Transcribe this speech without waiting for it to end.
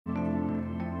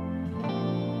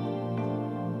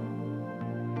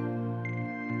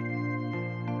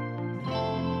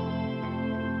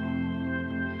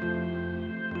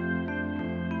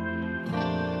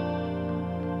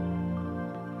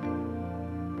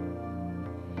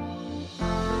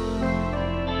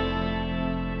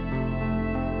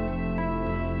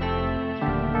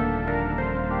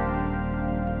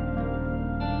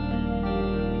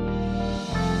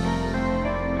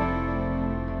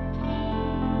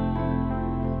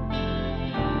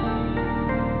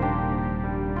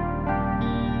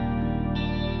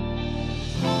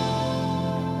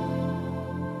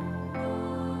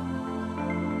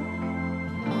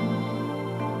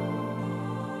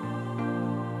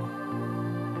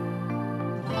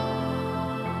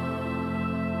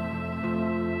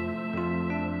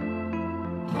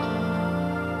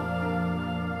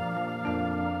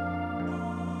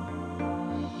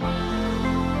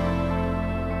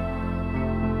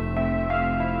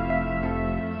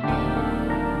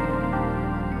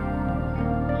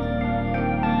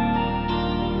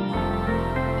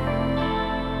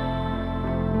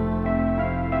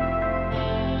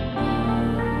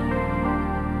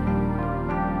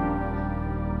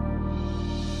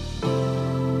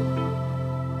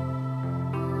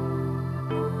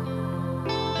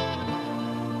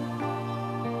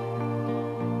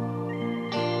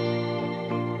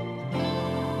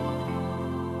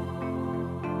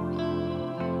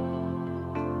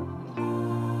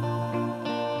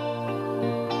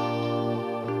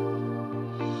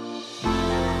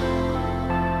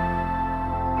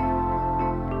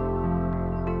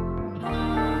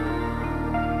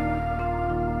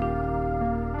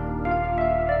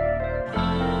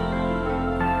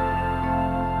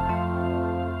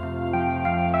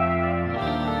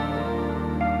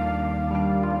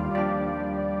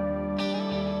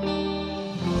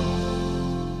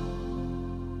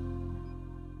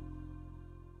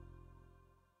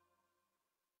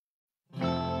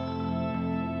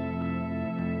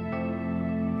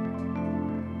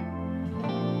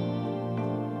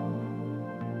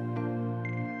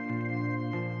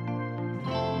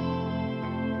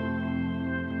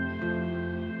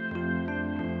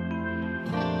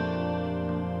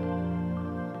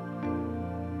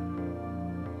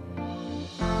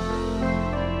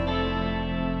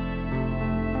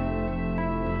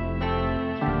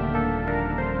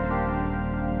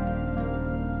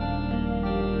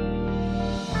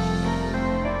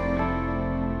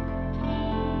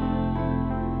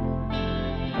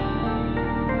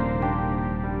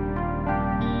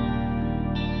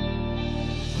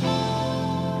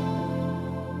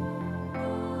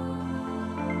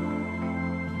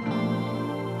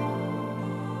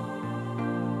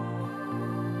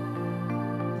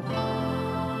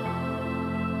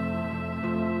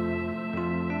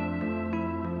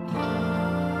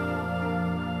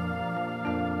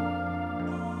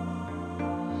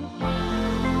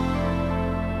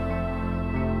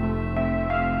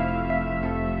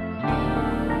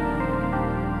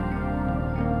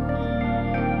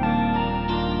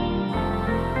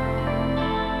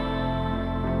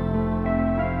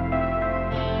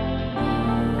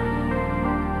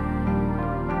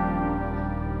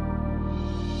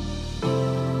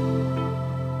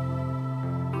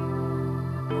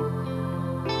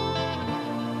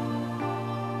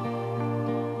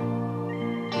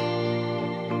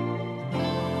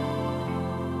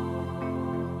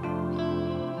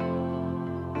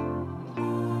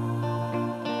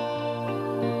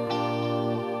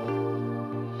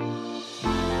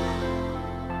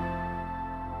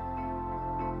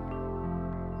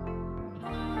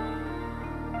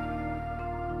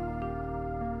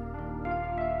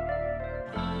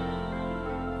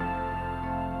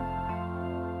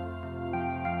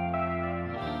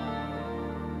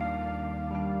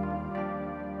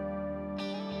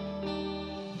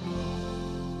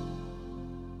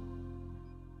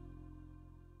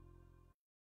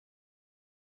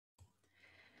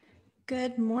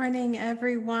Good morning,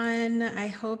 everyone. I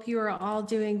hope you are all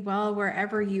doing well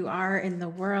wherever you are in the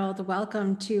world.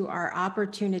 Welcome to our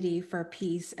Opportunity for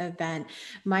Peace event.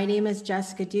 My name is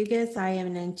Jessica Dugas. I am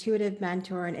an intuitive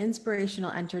mentor and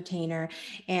inspirational entertainer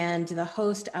and the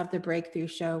host of the Breakthrough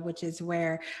Show, which is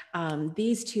where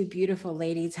these two beautiful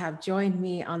ladies have joined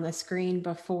me on the screen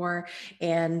before.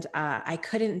 And I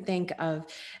couldn't think of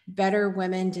better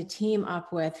women to team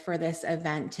up with for this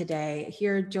event today.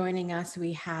 Here joining us,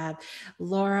 we have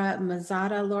Laura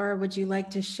Mazzotta. Laura, would you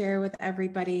like to share with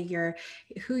everybody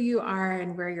who you are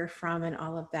and where you're from and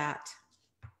all of that?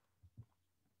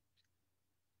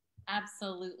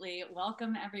 Absolutely.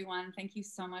 Welcome, everyone. Thank you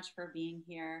so much for being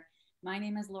here. My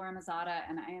name is Laura Mazzotta,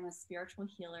 and I am a spiritual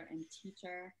healer and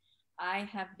teacher. I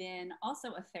have been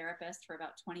also a therapist for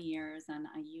about 20 years, and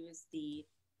I use the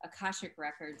Akashic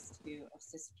Records to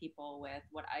assist people with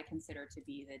what I consider to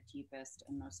be the deepest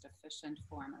and most efficient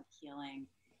form of healing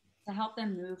to help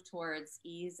them move towards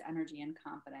ease, energy, and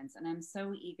confidence. And I'm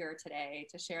so eager today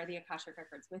to share the Akashic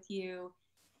Records with you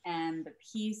and the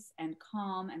peace and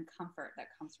calm and comfort that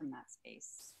comes from that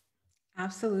space.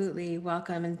 Absolutely.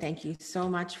 Welcome and thank you so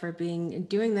much for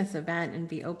doing this event and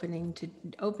be open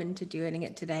to doing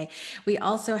it today. We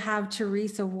also have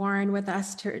Teresa Warren with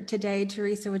us today.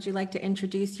 Teresa, would you like to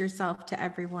introduce yourself to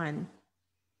everyone?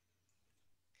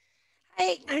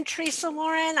 Hi, I'm Teresa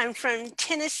Warren. I'm from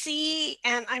Tennessee,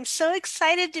 and I'm so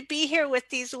excited to be here with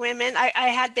these women. I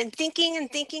had been thinking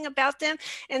and thinking about them,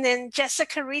 and then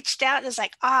Jessica reached out and was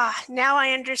like, now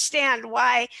I understand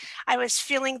why I was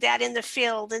feeling that in the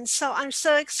field. And so I'm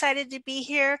so excited to be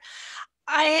here.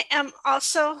 I am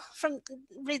also from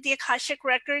Read the Akashic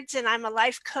Records, and I'm a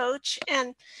life coach.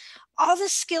 And all the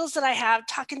skills that I have,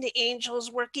 talking to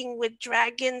angels, working with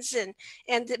dragons, and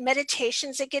the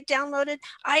meditations that get downloaded,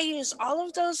 I use all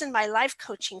of those in my life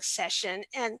coaching session.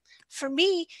 And for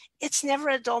me, it's never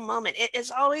a dull moment. It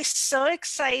is always so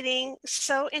exciting,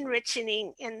 so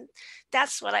enriching, and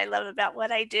that's what I love about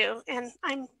what I do. And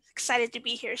I'm excited to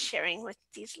be here sharing with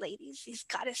these ladies, these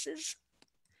goddesses.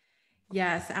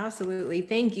 Yes, absolutely.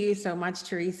 Thank you so much,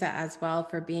 Teresa, as well,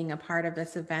 for being a part of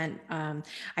this event.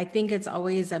 I think it's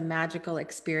always a magical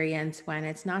experience when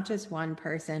it's not just one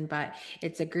person, but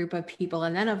it's a group of people.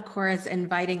 And then, of course,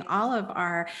 inviting all of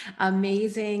our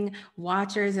amazing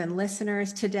watchers and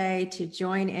listeners today to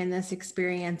join in this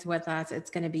experience with us.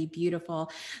 It's going to be beautiful.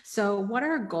 So what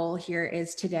our goal here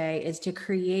is today is to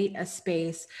create a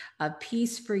space of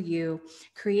peace for you,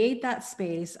 create that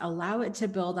space, allow it to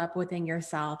build up within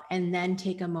yourself, and then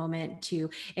take a moment to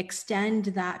extend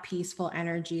that peaceful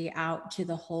energy out to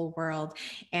the whole world.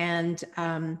 And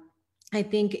I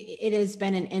think it has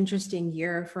been an interesting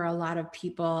year for a lot of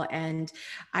people. And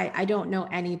I don't know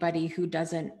anybody who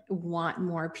doesn't want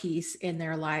more peace in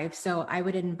their life. So I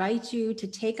would invite you to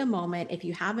take a moment, if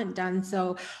you haven't done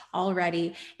so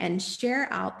already, and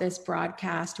share out this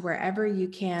broadcast wherever you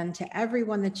can to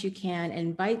everyone that you can.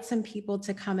 Invite some people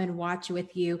to come and watch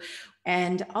with you.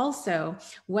 And also,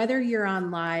 whether you're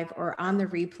on live or on the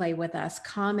replay with us,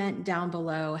 comment down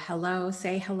below. Hello,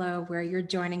 say hello where you're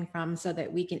joining from so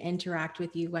that we can interact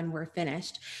with you when we're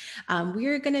finished. We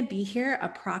are going to be here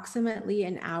approximately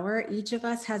an hour. Each of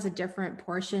us has a different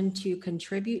portion to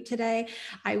contribute today.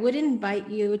 I would invite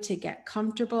you to get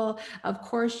comfortable. Of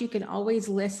course, you can always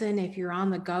listen if you're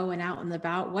on the go and out and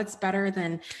about. What's better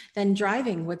than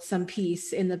driving with some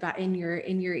peace in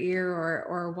your ear,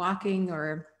 or walking,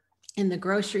 or in the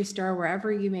grocery store,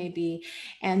 wherever you may be.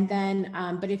 And then,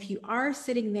 but if you are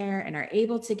sitting there and are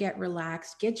able to get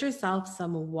relaxed, get yourself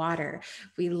some water.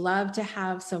 We love to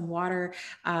have some water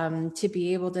to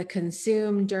be able to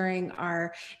consume during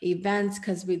our events,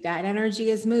 because that energy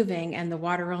is moving and the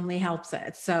water only helps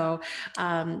it. So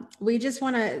we just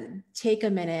want to take a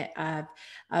minute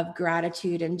of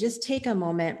gratitude and just take a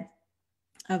moment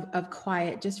of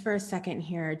quiet just for a second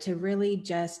here to really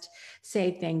just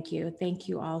say thank you. Thank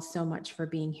you all so much for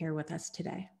being here with us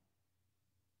today.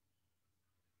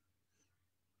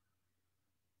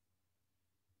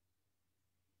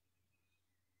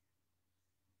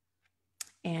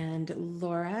 And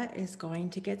Laura is going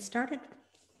to get started.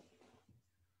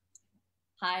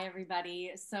 Hi,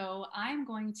 everybody. So I'm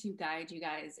going to guide you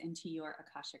guys into your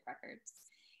Akashic Records.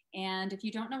 And if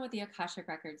you don't know what the Akashic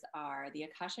Records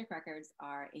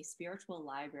are a spiritual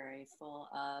library full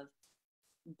of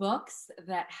books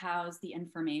that house the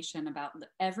information about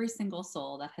every single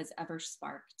soul that has ever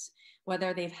sparked,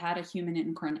 whether they've had a human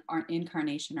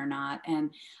incarnation or not.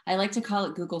 And I like to call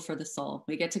it Google for the soul.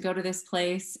 We get to go to this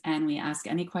place and we ask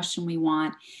any question we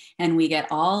want, and we get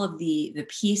all of the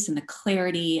peace and the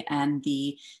clarity and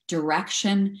the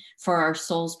direction for our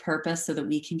soul's purpose so that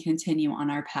we can continue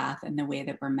on our path in the way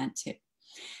that we're meant to.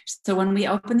 So when we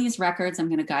open these records, I'm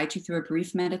going to guide you through a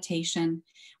brief meditation.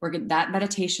 That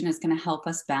meditation is going to help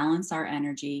us balance our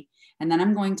energy. And then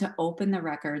I'm going to open the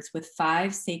records with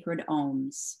 5 sacred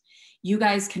ohms. You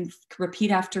guys can repeat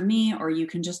after me, or you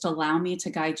can just allow me to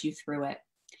guide you through it.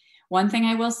 One thing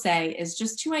I will say is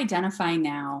just to identify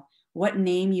now what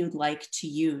name you'd like to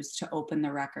use to open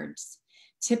the records.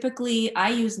 Typically, I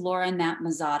use Laura Nat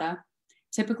Mazzotta.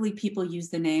 Typically, people use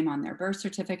the name on their birth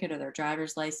certificate or their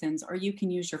driver's license, or you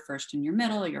can use your first and your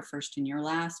middle or your first and your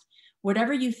last,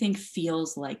 whatever you think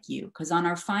feels like you, because on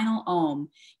our final ohm,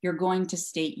 you're going to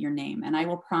state your name, and I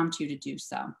will prompt you to do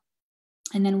so.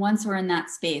 And then once we're in that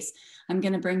space, I'm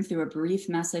going to bring through a brief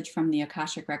message from the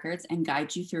Akashic Records and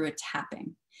guide you through a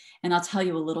tapping. And I'll tell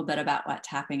you a little bit about what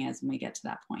tapping is when we get to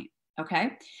that point.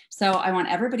 Okay, so I want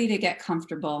everybody to get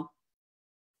comfortable.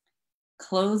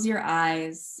 Close your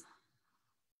eyes.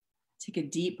 Take a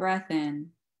deep breath in,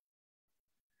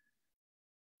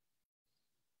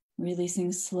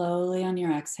 releasing slowly on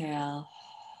your exhale.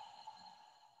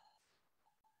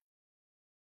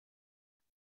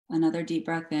 Another deep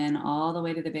breath in all the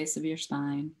way to the base of your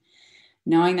spine,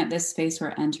 knowing that this space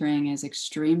we're entering is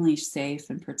extremely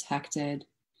safe and protected,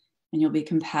 and you'll be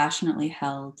compassionately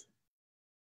held.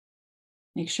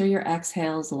 Make sure your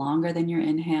exhale is longer than your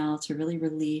inhale to really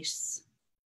release.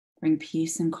 Bring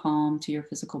peace and calm to your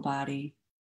physical body.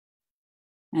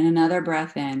 And another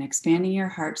breath in, expanding your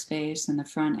heart space in the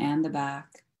front and the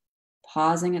back,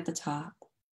 pausing at the top.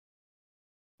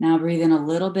 Now breathe in a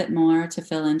little bit more to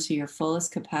fill into your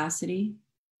fullest capacity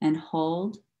and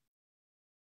hold.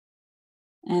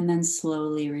 And then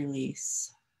slowly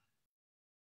release.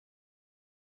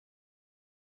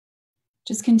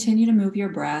 Just continue to move your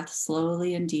breath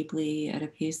slowly and deeply at a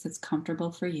pace that's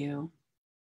comfortable for you.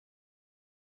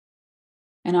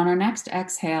 And on our next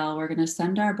exhale, we're going to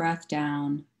send our breath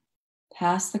down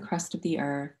past the crust of the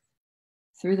earth,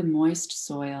 through the moist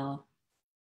soil,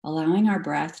 allowing our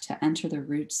breath to enter the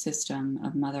root system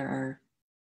of Mother Earth.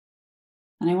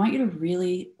 And I want you to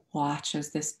really watch as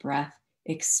this breath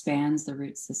expands the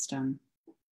root system,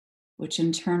 which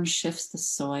in turn shifts the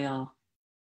soil,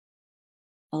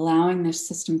 allowing this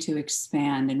system to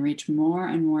expand and reach more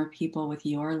and more people with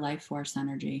your life force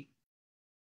energy.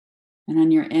 And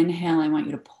on your inhale, I want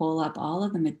you to pull up all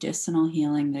of the medicinal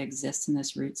healing that exists in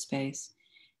this root space,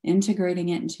 integrating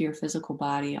it into your physical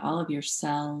body, all of your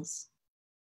cells,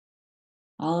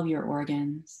 all of your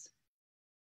organs.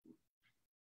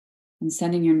 And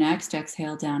sending your next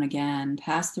exhale down again,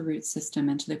 past the root system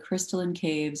into the crystalline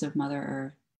caves of Mother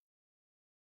Earth.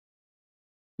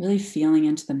 Really feeling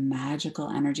into the magical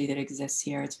energy that exists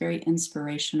here. It's very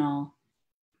inspirational,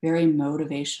 very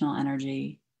motivational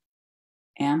energy,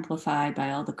 amplified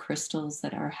by all the crystals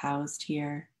that are housed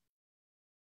here.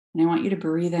 And I want you to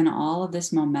breathe in all of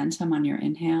this momentum on your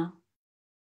inhale.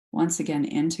 Once again,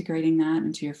 integrating that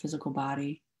into your physical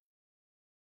body.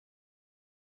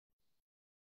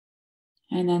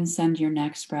 And then send your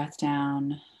next breath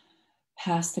down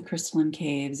past the crystalline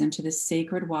caves into the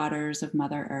sacred waters of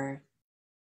Mother Earth,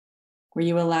 where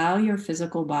you allow your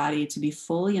physical body to be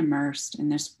fully immersed in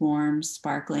this warm,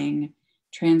 sparkling,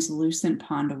 translucent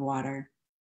pond of water.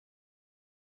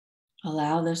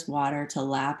 Allow this water to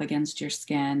lap against your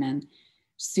skin and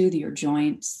soothe your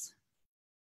joints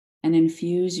and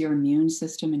infuse your immune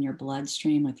system and your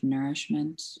bloodstream with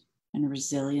nourishment and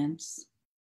resilience.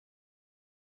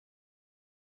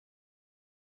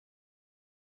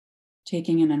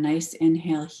 Taking in a nice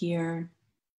inhale here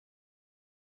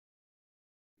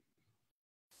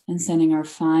and sending our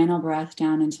final breath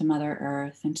down into Mother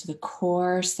Earth, into the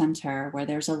core center where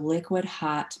there's a liquid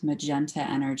hot magenta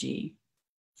energy,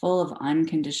 full of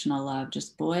unconditional love,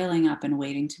 just boiling up and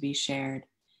waiting to be shared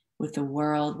with the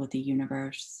world, with the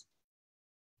universe.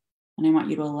 And I want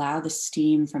you to allow the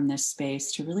steam from this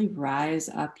space to really rise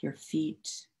up your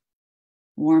feet,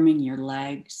 warming your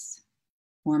legs,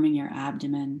 warming your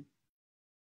abdomen,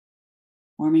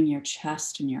 warming your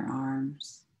chest and your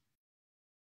arms,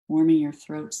 warming your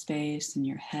throat space and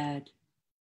your head,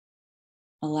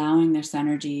 allowing this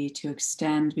energy to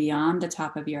extend beyond the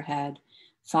top of your head,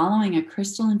 following a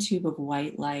crystalline tube of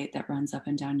white light that runs up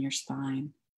and down your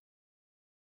spine,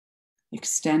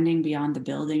 extending beyond the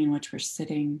building in which we're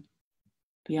sitting,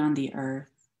 beyond the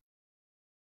earth,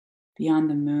 beyond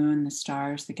the moon, the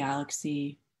stars, the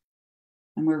galaxy.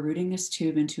 And we're rooting this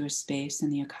tube into a space in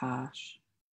the Akash.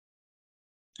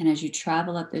 And as you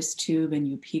travel up this tube and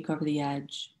you peek over the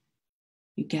edge,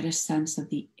 you get a sense of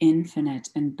the infinite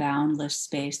and boundless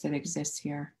space that exists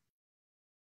here,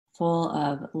 full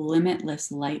of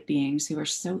limitless light beings who are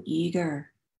so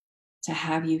eager to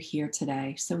have you here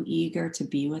today, so eager to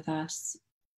be with us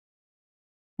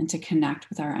and to connect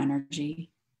with our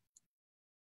energy.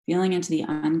 Feeling into the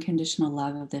unconditional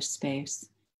love of this space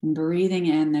and breathing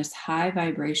in this high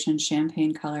vibration,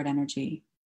 champagne colored energy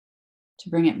to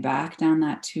bring it back down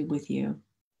that tube with you,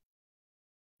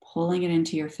 pulling it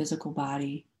into your physical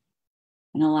body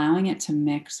and allowing it to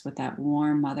mix with that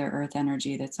warm Mother Earth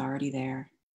energy that's already there.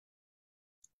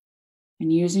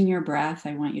 And using your breath,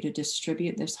 I want you to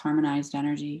distribute this harmonized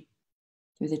energy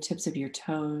through the tips of your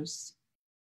toes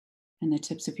and the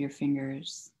tips of your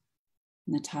fingers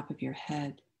and the top of your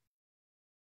head,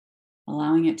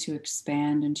 allowing it to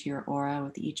expand into your aura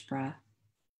with each breath.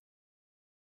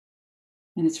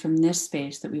 And it's from this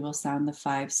space that we will sound the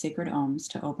 5 sacred ohms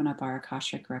to open up our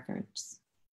Akashic records.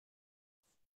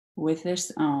 With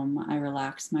this ohm, I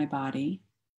relax my body.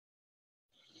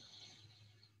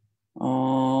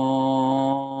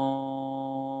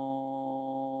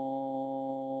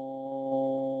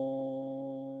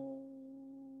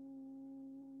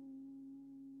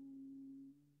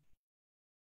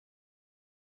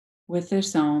 With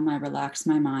this ohm, I relax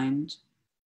my mind.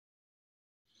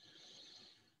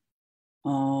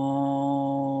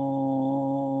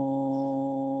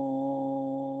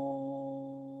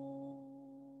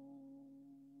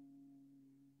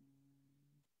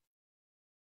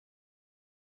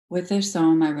 With this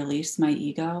ohm, I release my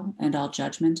ego and all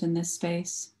judgment in this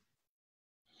space.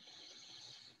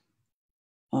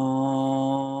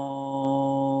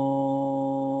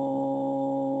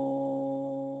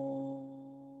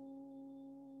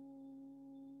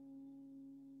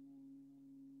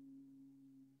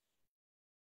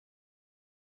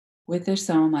 With this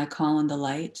ohm, I call in the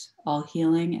light, all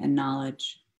healing and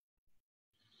knowledge.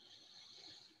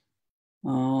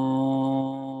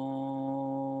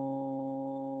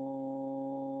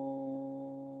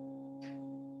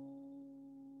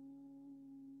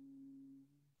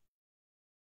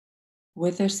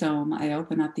 With this ohm, I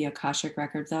open up the Akashic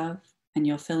records of, and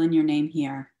you'll fill in your name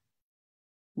here,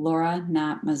 Laura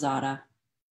Nat Mazzotta.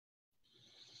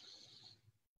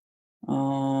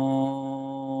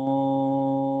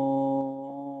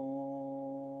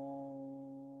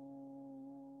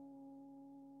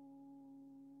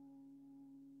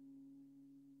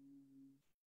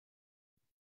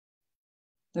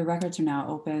 The records are now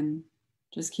open.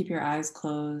 Just keep your eyes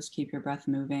closed, keep your breath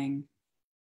moving,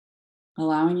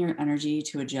 allowing your energy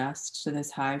to adjust to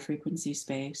this high frequency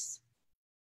space,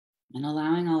 and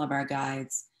allowing all of our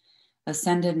guides,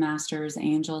 ascended masters,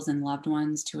 angels, and loved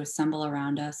ones to assemble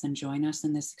around us and join us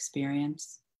in this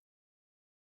experience.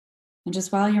 And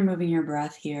just while you're moving your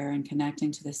breath here and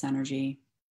connecting to this energy,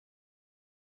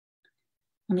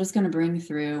 I'm just going to bring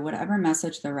through whatever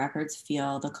message the records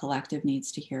feel the collective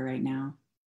needs to hear right now.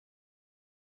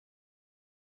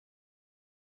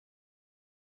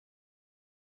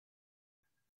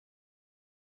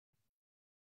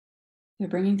 They're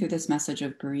bringing through this message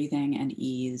of breathing and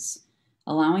ease,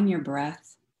 allowing your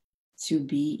breath to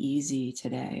be easy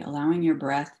today, allowing your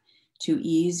breath to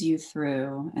ease you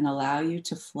through and allow you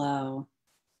to flow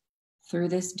through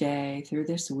this day, through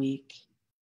this week,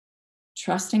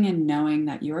 trusting and knowing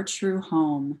that your true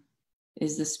home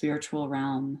is the spiritual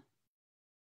realm,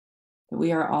 that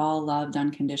we are all loved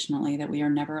unconditionally, that we are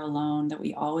never alone, that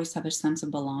we always have a sense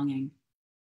of belonging.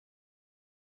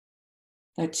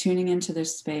 That tuning into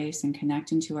this space and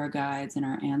connecting to our guides and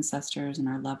our ancestors and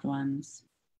our loved ones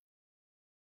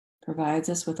provides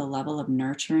us with a level of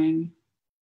nurturing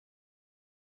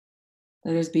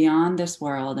that is beyond this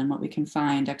world and what we can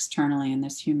find externally in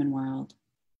this human world.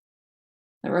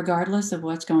 That regardless of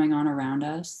what's going on around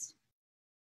us,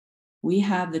 we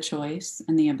have the choice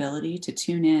and the ability to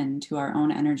tune in to our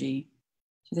own energy,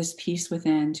 to this peace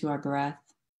within, to our breath,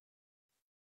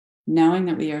 knowing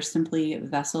that we are simply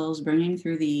vessels bringing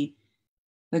through the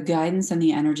guidance and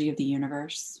the energy of the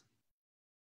universe.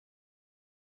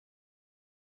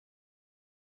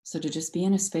 So to just be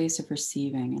in a space of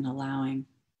receiving and allowing.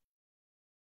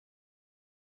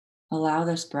 Allow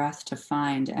this breath to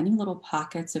find any little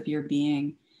pockets of your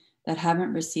being that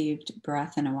haven't received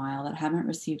breath in a while, that haven't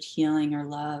received healing or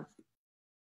love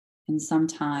in some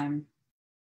time.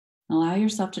 Allow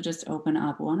yourself to just open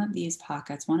up one of these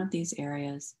pockets, one of these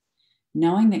areas,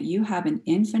 knowing that you have an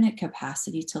infinite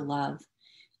capacity to love.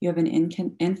 You have an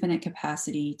infinite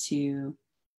capacity to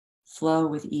flow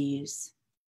with ease,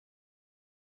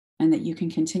 and that you can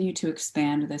continue to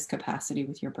expand this capacity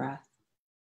with your breath.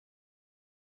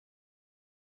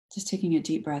 Just taking a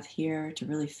deep breath here to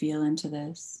really feel into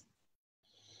this.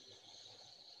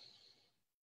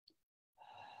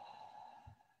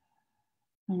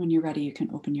 And when you're ready, you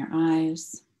can open your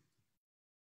eyes.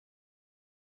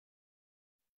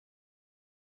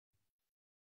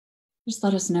 Just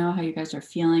let us know how you guys are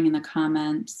feeling in the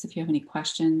comments. If you have any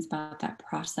questions about that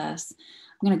process,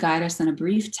 I'm going to guide us in a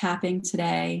brief tapping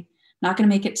today. Not going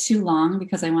to make it too long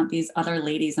because I want these other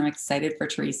ladies. I'm excited for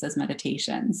Teresa's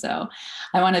meditation. So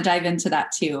I want to dive into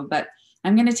that too. But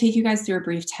I'm going to take you guys through a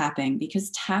brief tapping because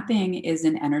tapping is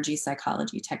an energy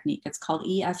psychology technique. It's called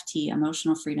EFT,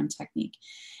 Emotional Freedom Technique.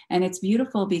 And it's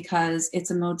beautiful because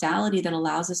it's a modality that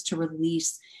allows us to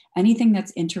release anything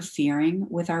that's interfering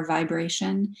with our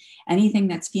vibration, anything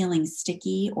that's feeling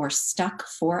sticky or stuck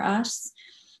for us.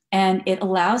 And it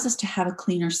allows us to have a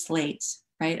cleaner slate,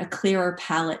 right? A clearer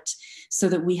palette so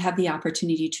that we have the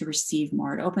opportunity to receive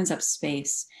more. It opens up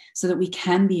space so that we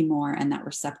can be more in that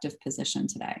receptive position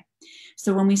today.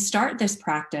 So when we start this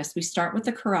practice, we start with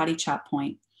the karate chop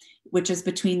point, which is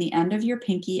between the end of your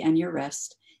pinky and your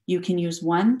wrist. You can use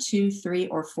 1, 2, 3,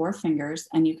 or 4 fingers,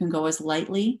 and you can go as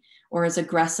lightly or as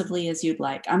aggressively as you'd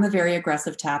like. I'm a very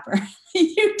aggressive tapper.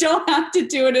 You don't have to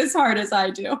do it as hard as I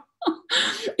do.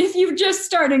 If you're just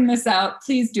starting this out,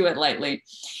 please do it lightly.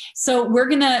 So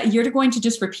you're going to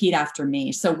just repeat after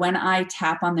me. So when I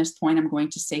tap on this point, I'm going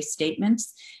to say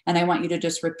statements, and I want you to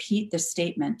just repeat the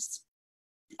statements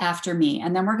after me.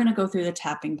 And then we're going to go through the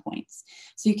tapping points.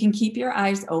 So you can keep your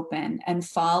eyes open and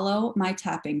follow my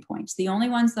tapping points. The only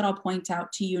ones that I'll point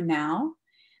out to you now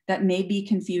that may be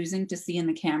confusing to see in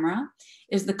the camera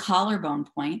is the collarbone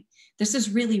point. This is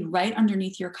really right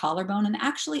underneath your collarbone and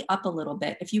actually up a little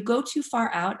bit. If you go too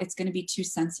far out, it's going to be too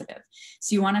sensitive.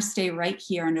 So you want to stay right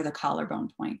here under the collarbone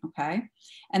point, okay?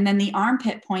 And then the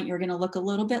armpit point, you're going to look a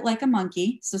little bit like a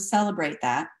monkey. So celebrate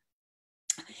that.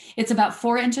 It's about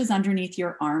 4 inches underneath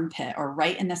your armpit or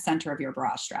right in the center of your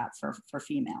bra strap for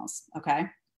females, okay?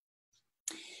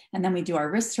 And then we do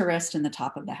our wrist to wrist and the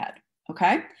top of the head,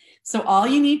 okay? So all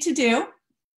you need to do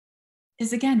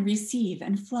is, again, receive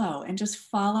and flow and just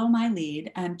follow my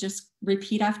lead and just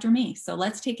repeat after me. So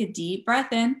let's take a deep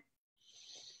breath in.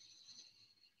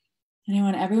 And I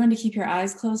want everyone to keep your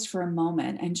eyes closed for a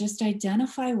moment and just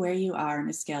identify where you are on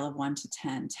a scale of 1 to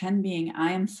 10. 10 being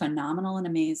I am phenomenal and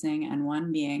amazing, and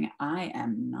 1 being I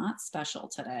am not special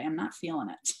today. I'm not feeling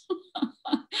it.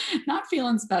 Not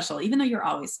feeling special, even though you're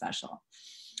always special.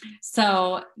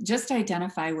 So just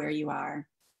identify where you are.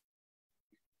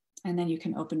 And then you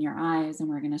can open your eyes and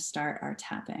we're going to start our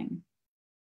tapping.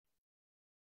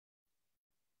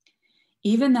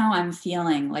 Even though I'm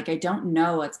feeling like I don't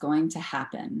know what's going to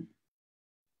happen,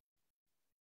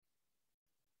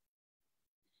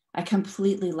 I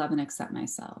completely love and accept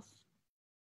myself.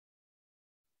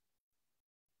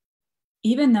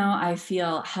 Even though I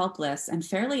feel helpless and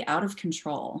fairly out of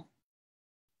control,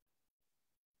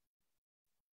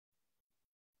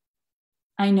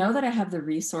 I know that I have the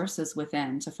resources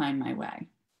within to find my way.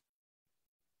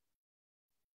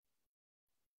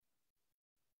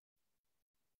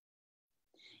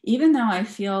 Even though I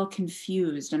feel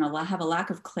confused and have a lack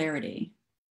of clarity,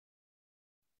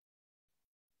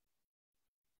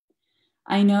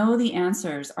 I know the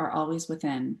answers are always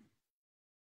within.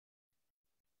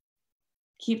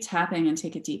 Keep tapping and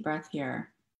take a deep breath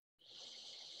here.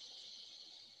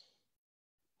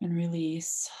 And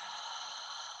release.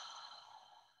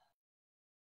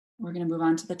 We're going to move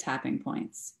on to the tapping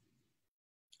points.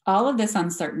 All of this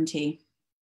uncertainty,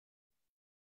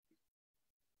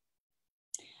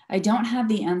 I don't have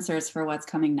the answers for what's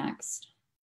coming next.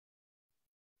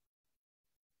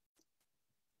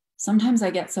 Sometimes I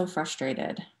get so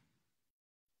frustrated.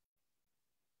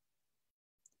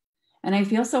 And I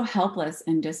feel so helpless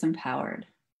and disempowered.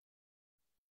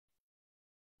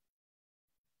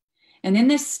 And in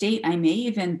this state, I may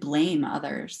even blame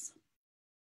others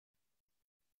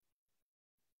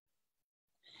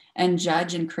and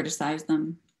judge and criticize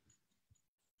them.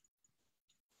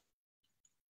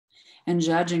 And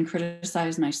judge and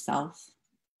criticize myself.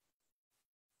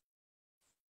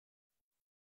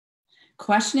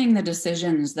 Questioning the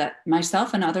decisions that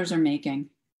myself and others are making.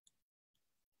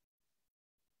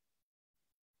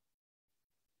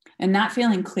 And not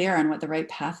feeling clear on what the right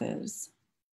path is.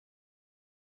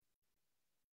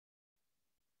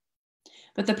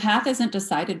 But the path isn't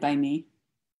decided by me.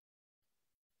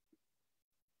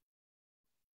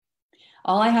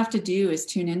 All I have to do is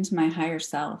tune into my higher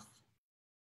self.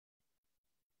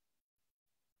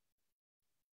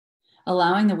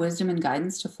 allowing the wisdom and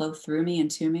guidance to flow through me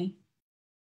and to me.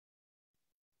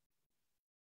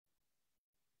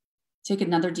 Take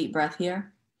another deep breath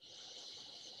here.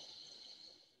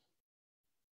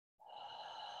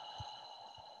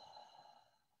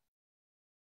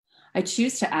 I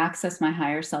choose to access my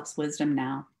higher self's wisdom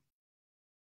now.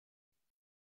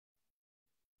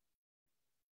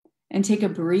 And take a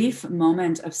brief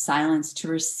moment of silence to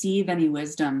receive any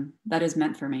wisdom that is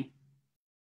meant for me.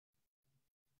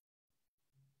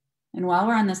 And while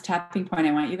we're on this tapping point,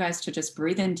 I want you guys to just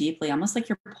breathe in deeply, almost like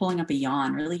you're pulling up a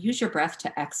yawn. Really use your breath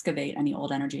to excavate any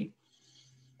old energy.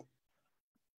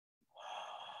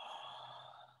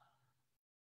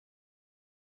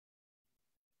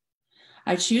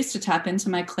 I choose to tap into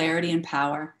my clarity and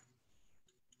power,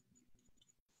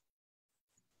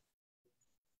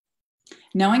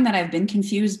 knowing that I've been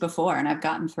confused before and I've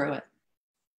gotten through it.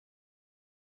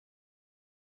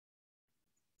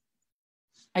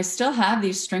 I still have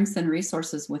these strengths and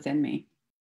resources within me.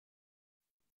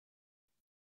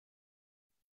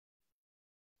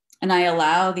 And I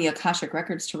allow the Akashic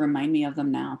records to remind me of them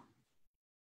now.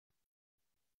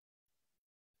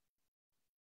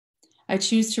 I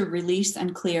choose to release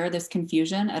and clear this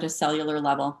confusion at a cellular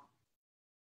level,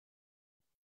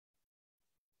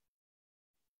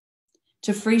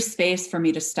 to free space for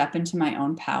me to step into my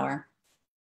own power,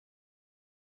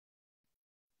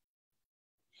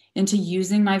 into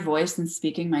using my voice and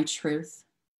speaking my truth,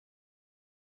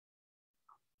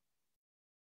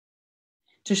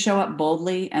 to show up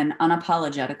boldly and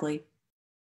unapologetically,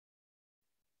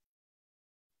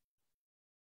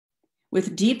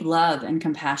 with deep love and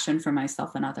compassion for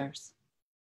myself and others.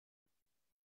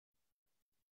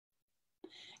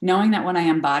 Knowing that when I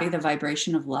embody the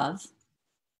vibration of love,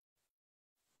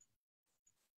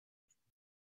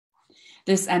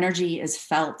 this energy is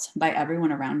felt by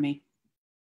everyone around me,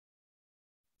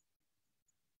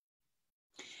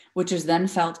 which is then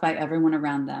felt by everyone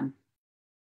around them.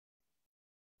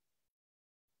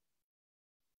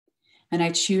 And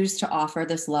I choose to offer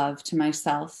this love to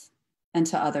myself and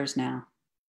to others now.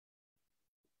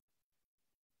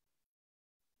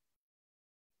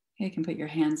 Okay, you can put your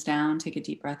hands down, take a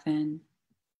deep breath in.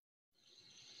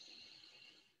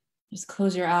 Just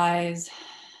close your eyes,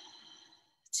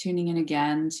 tuning in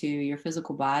again to your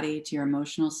physical body, to your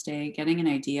emotional state, getting an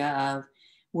idea of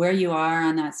where you are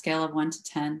on that scale of 1 to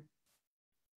 10.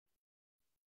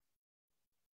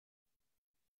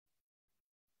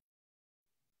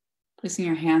 Placing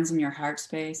your hands in your heart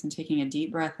space and taking a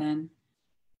deep breath in,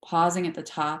 pausing at the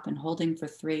top and holding for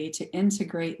 3 to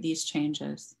integrate these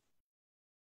changes.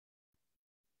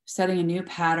 Setting a new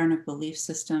pattern of belief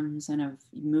systems and of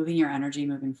moving your energy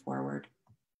moving forward.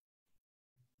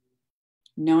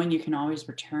 Knowing you can always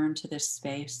return to this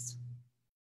space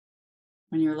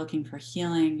when you're looking for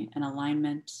healing and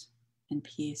alignment and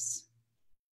peace.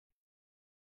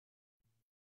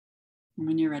 And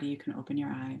when you're ready, you can open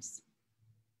your eyes.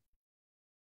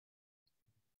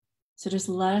 So just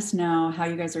let us know how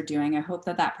you guys are doing. I hope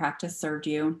that that practice served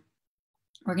you.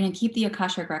 We're going to keep the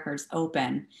Akashic records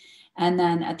open. And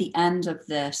then at the end of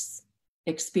this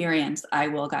experience, I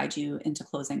will guide you into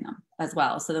closing them as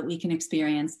well, so that we can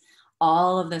experience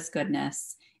all of this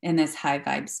goodness in this high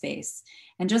vibe space.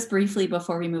 And just briefly,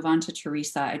 before we move on to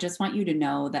Teresa, I just want you to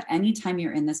know that anytime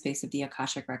you're in the space of the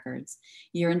Akashic records,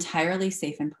 you're entirely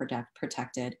safe and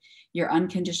protected. You're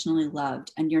unconditionally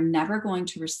loved, and you're never going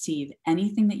to receive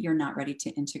anything that you're not ready to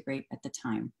integrate at the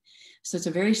time. So it's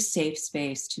a very safe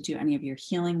space to do any of your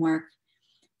healing work,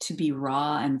 to be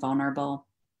raw and vulnerable.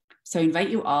 So I invite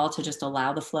you all to just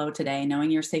allow the flow today,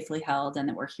 knowing you're safely held and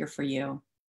that we're here for you.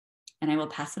 And I will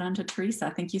pass it on to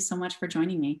Teresa. Thank you so much for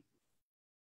joining me.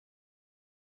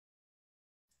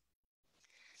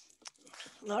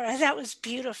 Laura, that was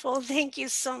beautiful. Thank you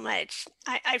so much.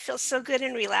 I feel so good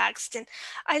and relaxed. And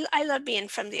I love being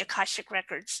from the Akashic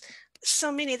Records.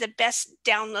 So many of the best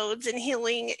downloads and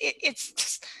healing.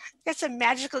 That's a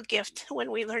magical gift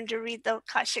when we learn to read the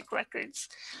Akashic Records.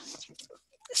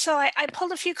 So I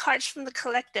pulled a few cards from the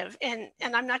collective, and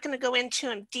I'm not going to go into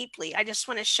them deeply. I just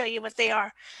want to show you what they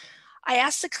are. I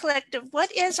asked the collective,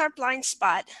 what is our blind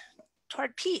spot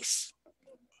toward peace?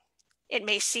 It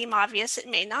may seem obvious, it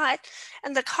may not.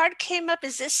 And the card came up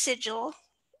as this sigil.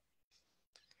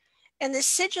 And this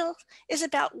sigil is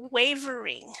about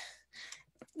wavering.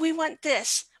 We want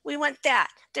this, we want that.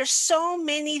 There's so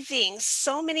many things,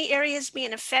 so many areas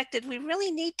being affected. We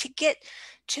really need to get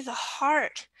to the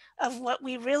heart of what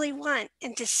we really want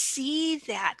and to see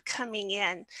that coming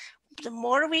in. The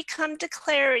more we come to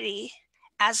clarity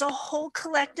as a whole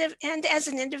collective and as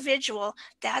an individual,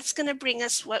 that's going to bring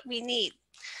us what we need.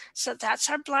 So that's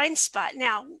our blind spot.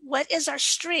 Now, what is our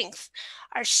strength?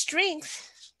 Our strength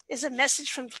is a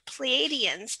message from the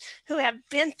Pleiadians who have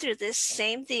been through this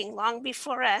same thing long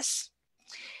before us.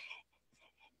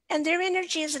 And their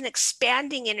energy is an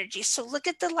expanding energy. So look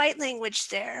at the light language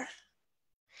there.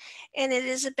 And it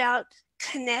is about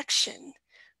connection.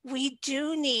 We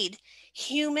do need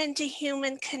human to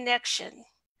human connection.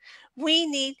 We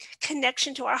need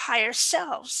connection to our higher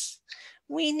selves.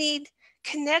 We need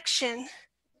connection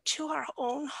to our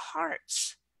own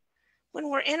hearts. When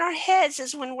we're in our heads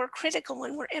is when we're critical.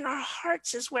 When we're in our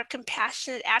hearts is where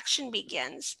compassionate action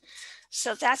begins.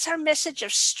 So that's our message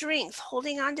of strength.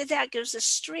 Holding on to that gives us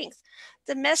strength.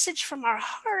 The message from our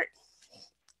heart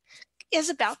is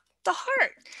about the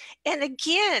heart. And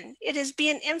again, it is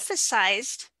being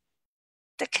emphasized,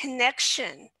 the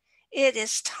connection. It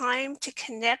is time to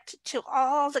connect to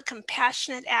all the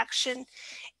compassionate action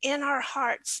in our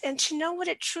hearts and to know what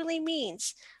it truly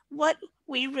means, what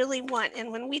we really want.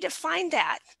 And when we define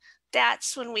that,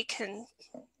 that's when we can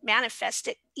manifest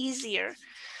it easier.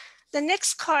 The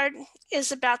next card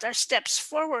is about our steps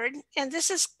forward, and this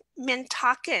is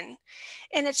Mintaken,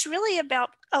 and it's really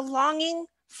about a longing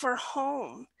for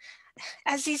home.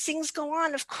 As these things go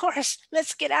on, of course,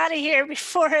 let's get out of here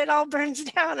before it all burns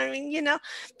down. I mean, you know,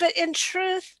 but in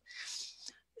truth,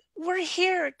 we're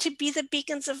here to be the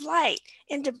beacons of light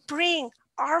and to bring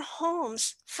our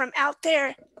homes from out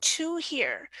there to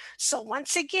here. So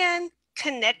once again,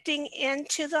 connecting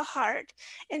into the heart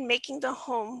and making the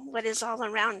home what is all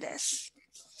around us.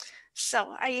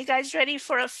 So are you guys ready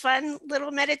for a fun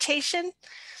little meditation?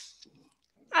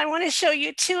 I want to show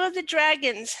you two of the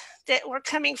dragons that were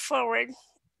coming forward.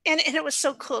 And it was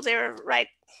so cool. They were right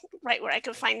where I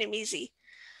could find them easy.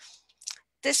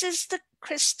 This is the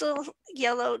crystal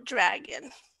yellow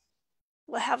dragon.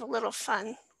 We'll have a little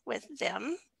fun with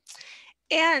them.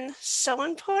 And so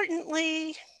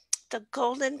importantly, the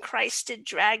golden crested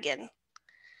dragon.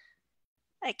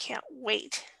 I can't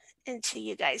wait until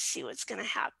you guys see what's going to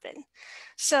happen.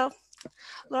 So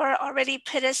Laura already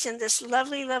put us in this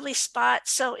lovely, lovely spot.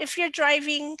 So if you're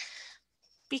driving,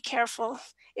 be careful.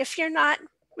 If you're not,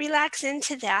 relax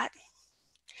into that.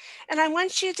 And I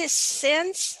want you to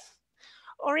sense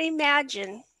or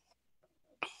imagine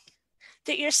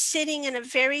that you're sitting in a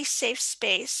very safe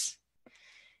space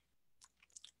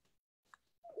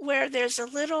where there's a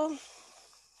little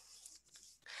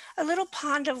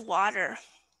pond of water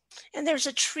and there's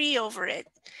a tree over it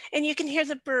and you can hear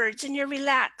the birds and you're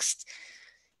relaxed.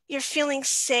 You're feeling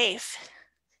safe.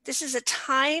 This is a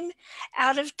time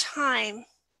out of time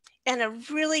and a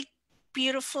really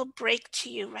beautiful break to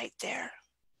you right there.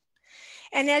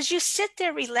 And as you sit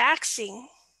there relaxing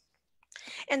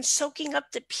and soaking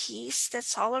up the peace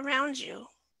that's all around you,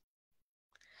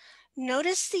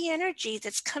 notice the energy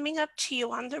that's coming up to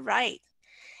you on the right.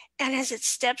 And as it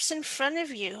steps in front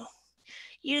of you,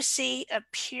 you see a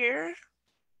pure,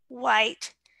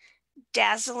 white,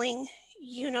 dazzling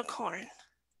unicorn.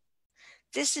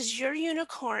 This is your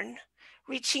unicorn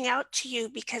reaching out to you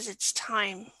because it's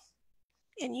time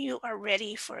and you are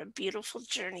ready for a beautiful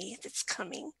journey that's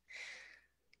coming.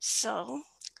 So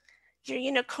your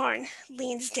unicorn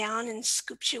leans down and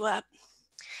scoops you up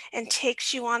and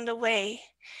takes you on the way.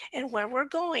 And where we're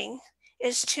going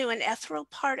is to an ethereal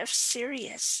part of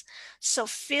Sirius. So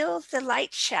feel the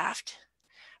light shaft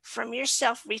from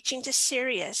yourself reaching to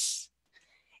Sirius.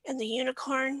 And the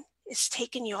unicorn is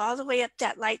taking you all the way up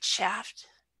that light shaft,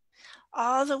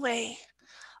 all the way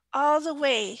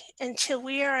until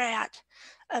we are at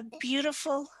a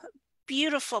beautiful,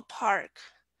 beautiful park,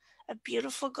 a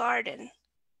beautiful garden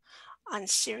on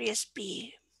Sirius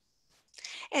B.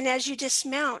 And as you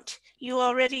dismount, you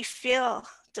already feel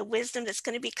the wisdom that's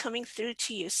going to be coming through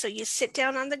to you. So you sit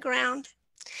down on the ground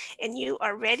and you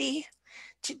are ready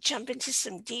to jump into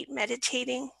some deep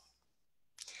meditating.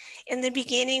 In the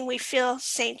beginning, we feel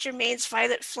Saint Germain's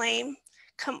violet flame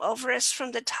come over us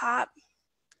from the top,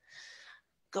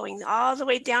 going all the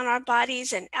way down our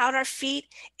bodies and out our feet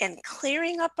and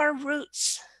clearing up our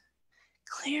roots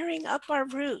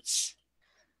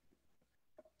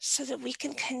so that we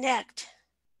can connect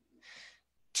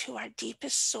to our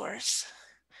deepest source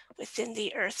within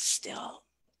the earth still.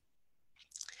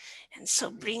 And so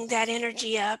bring that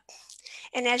energy up.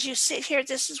 And as you sit here,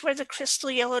 this is where the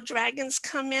crystal yellow dragons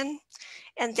come in,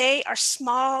 and they are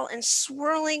small and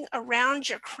swirling around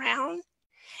your crown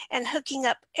and hooking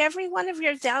up every one of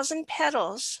your 1,000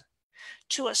 petals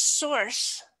to a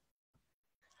source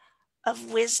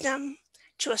of wisdom,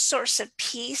 to a source of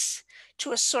peace,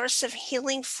 to a source of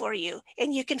healing for you.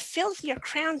 And you can feel your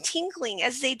crown tingling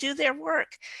as they do their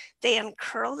work. They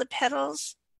uncurl the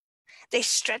petals, They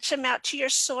stretch them out to your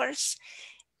source,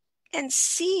 and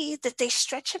see that they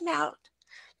stretch them out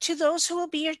to those who will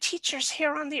be your teachers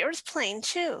here on the earth plane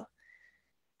too.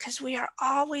 Because we are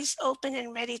always open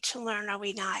and ready to learn, are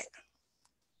we not?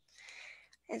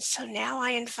 And so now I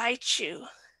invite you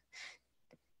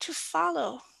to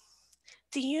follow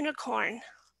the unicorn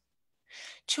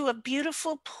to a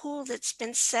beautiful pool that's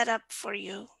been set up for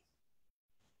you.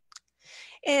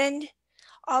 And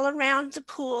all around the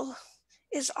pool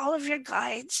is all of your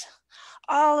guides,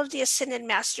 all of the ascended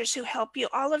masters who help you,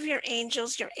 all of your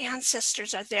angels, your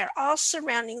ancestors are there, all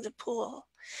surrounding the pool.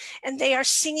 And they are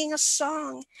singing a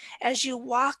song as you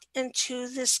walk into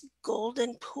this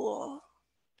golden pool.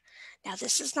 Now,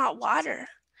 this is not water.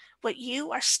 What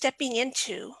you are stepping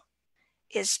into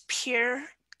is pure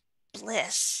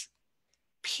bliss,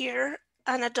 pure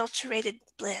unadulterated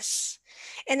bliss.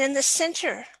 And in the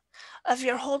center of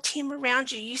your whole team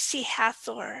around you, you see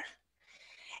Hathor.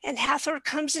 And Hathor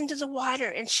comes into the water,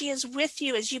 and she is with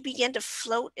you as you begin to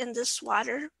float in this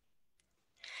water.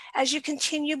 As you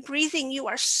continue breathing, you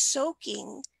are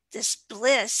soaking this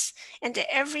bliss into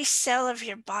every cell of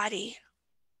your body.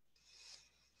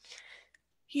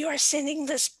 You are sending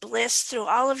this bliss through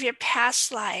all of your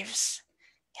past lives,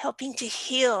 helping to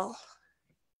heal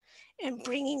and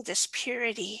bringing this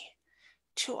purity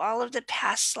to all of the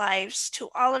past lives, to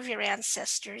all of your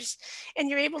ancestors, and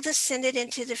you're able to send it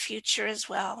into the future as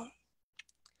well.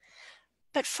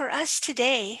 But for us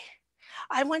today,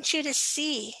 I want you to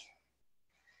see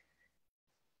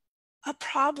a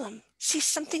problem, see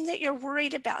something that you're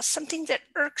worried about, something that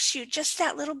irks you just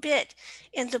that little bit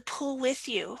in the pool with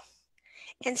you,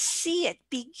 and see it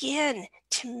begin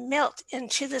to melt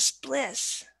into this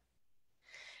bliss.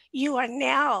 You are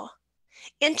now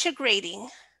integrating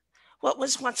what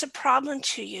was once a problem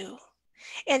to you.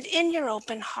 And in your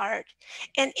open heart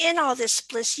and in all this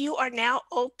bliss, you are now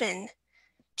open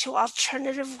to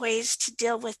alternative ways to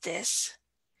deal with this.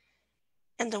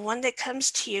 And the one that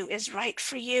comes to you is right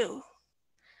for you.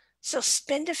 So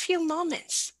spend a few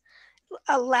moments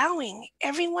allowing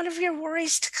every one of your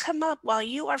worries to come up while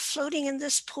you are floating in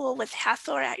this pool with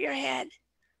Hathor at your head.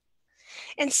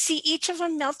 And see each of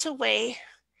them melt away,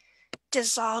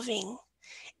 dissolving,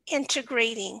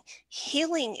 integrating,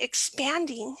 healing,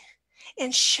 expanding,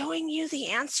 and showing you the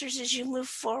answers as you move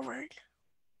forward.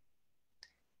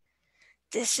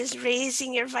 This is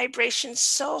raising your vibration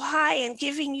so high and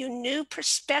giving you new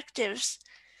perspectives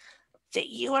that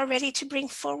you are ready to bring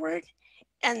forward,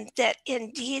 and that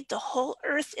indeed the whole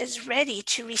earth is ready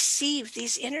to receive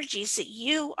these energies that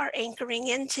you are anchoring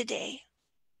in today.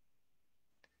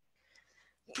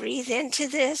 Breathe into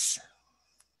this.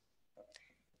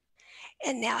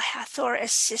 And now Hathor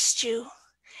assists you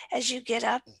as you get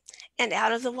up and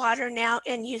out of the water now,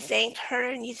 and you thank her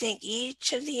and you thank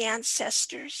each of the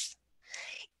ancestors,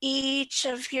 each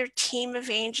of your team of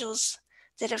angels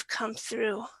that have come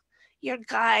through, your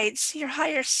guides, your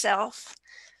higher self.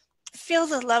 Feel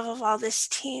the love of all this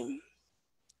team.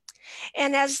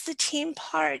 And as the team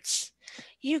parts,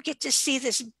 you get to see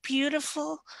this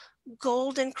beautiful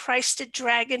golden Christed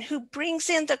dragon who brings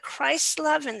in the Christ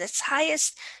love in its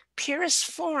highest, purest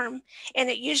form, and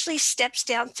it usually steps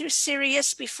down through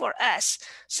Sirius before us.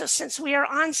 So since we are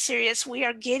on Sirius, we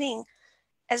are getting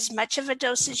as much of a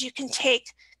dose as you can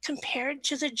take compared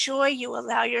to the joy you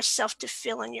allow yourself to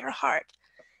feel in your heart.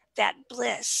 That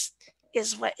bliss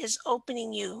is what is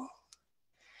opening you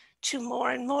to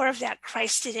more and more of that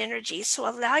Christed energy. So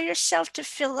allow yourself to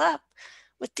fill up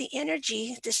with the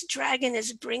energy this dragon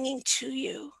is bringing to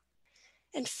you,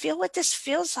 and feel what this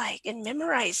feels like, and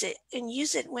memorize it and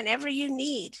use it whenever you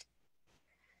need.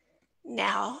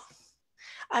 Now,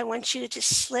 I want you to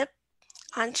slip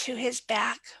onto his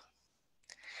back.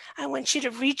 I want you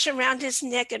to reach around his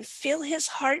neck and feel his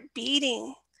heart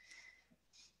beating.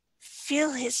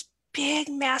 Feel his big,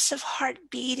 massive heart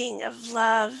beating of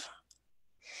love,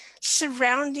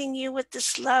 surrounding you with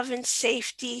this love and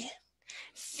safety,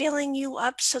 filling you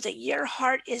up so that your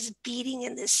heart is beating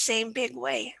in this same big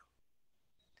way.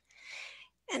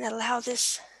 And allow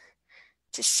this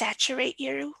to saturate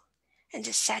you and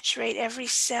to saturate every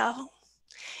cell.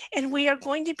 And we are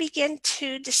going to begin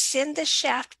to descend the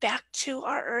shaft back to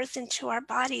our earth and to our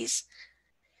bodies,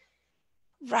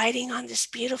 riding on this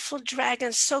beautiful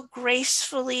dragon, so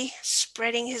gracefully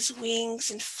spreading his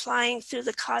wings and flying through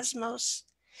the cosmos.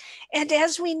 And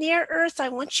as we near earth, I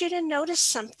want you to notice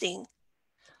something.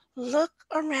 Look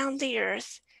around the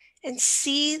earth and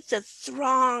see the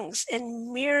throngs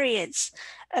and myriads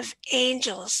of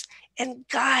angels and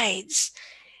guides,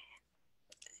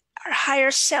 our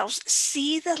higher selves.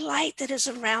 See the light that is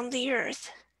around the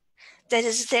earth, that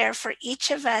is there for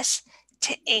each of us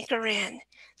to anchor in.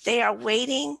 They are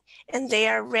waiting and they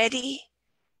are ready,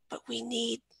 but we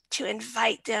need to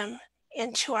invite them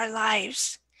into our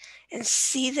lives and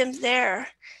see them there.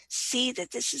 See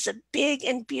that this is a big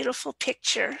and beautiful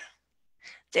picture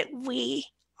that we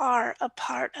are a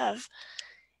part of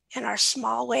in our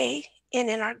small way and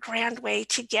in our grand way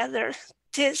together.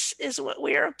 This is what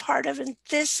we are a part of, and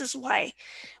this is why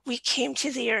we came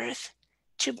to the earth,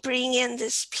 to bring in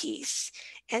this peace.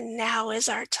 And now is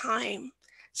our time.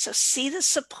 So see the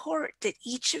support that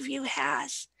each of you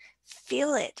has.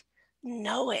 Feel it,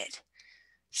 know it.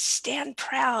 Stand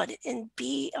proud and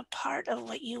be a part of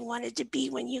what you wanted to be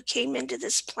when you came into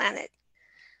this planet.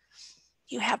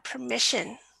 You have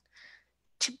permission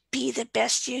to be the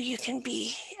best you can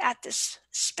be at this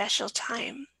special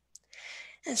time.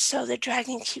 And so the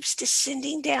dragon keeps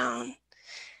descending down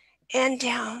and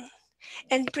down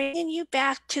and bringing you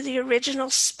back to the original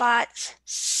spot,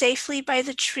 safely by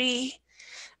the tree,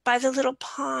 by the little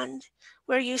pond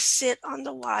where you sit on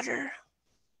the water.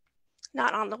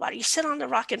 Not on the water, you sit on the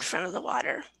rock in front of the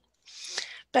water.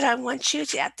 But I want you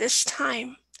to, at this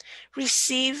time,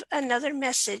 receive another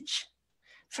message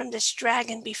from this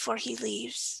dragon before he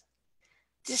leaves.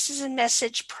 This is a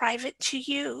message private to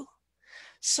you.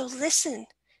 So listen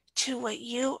to what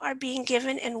you are being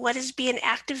given and what is being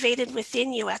activated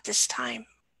within you at this time.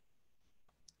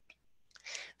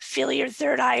 Feel your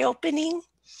third eye opening.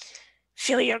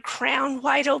 Feel your crown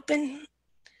wide open.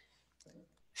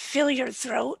 Feel your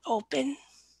throat open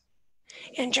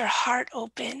and your heart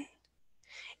open.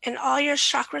 And all your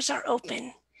chakras are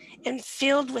open and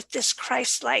filled with this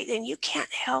Christ light, and you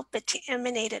can't help but to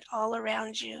emanate it all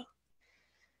around you.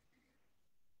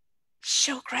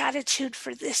 Show gratitude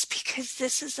for this, because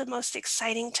this is the most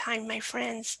exciting time, my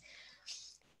friends.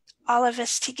 All of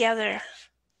us together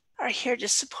are here to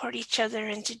support each other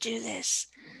and to do this.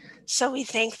 So we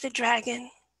thank the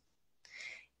dragon.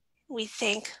 We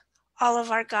thank all of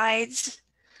our guides,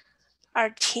 our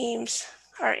teams,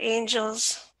 our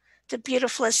angels, the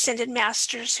beautiful ascended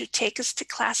masters who take us to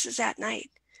classes at night.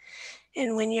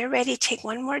 And when you're ready, take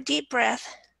one more deep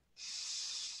breath.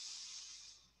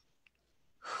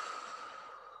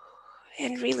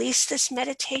 And release this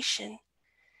meditation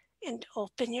and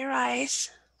open your eyes.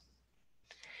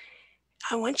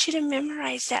 I want you to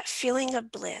memorize that feeling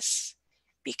of bliss,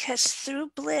 because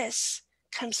through bliss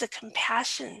comes the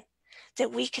compassion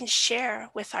that we can share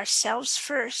with ourselves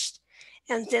first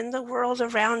and then the world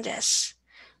around us.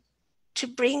 To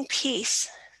bring peace,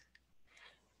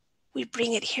 we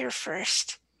bring it here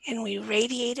first and we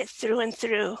radiate it through and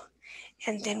through,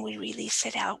 and then we release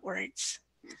it outwards.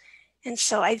 And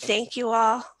so I thank you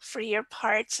all for your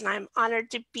parts, and I'm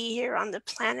honored to be here on the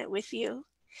planet with you.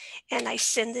 And I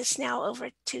send this now over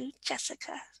to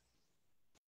Jessica.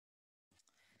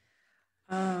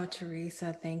 Oh,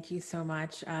 Teresa, thank you so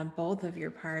much. Both of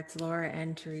your parts, Laura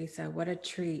and Teresa, what a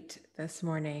treat this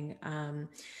morning.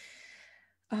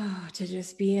 To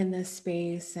just be in this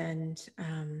space. And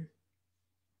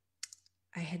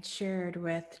I had shared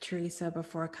with Teresa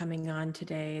before coming on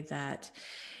today that,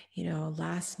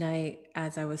 last night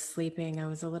as I was sleeping, I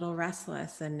was a little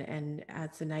restless and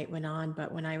as the night went on,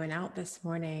 but when I went out this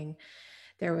morning,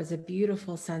 there was a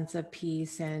beautiful sense of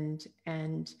peace and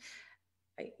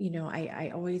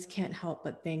I always can't help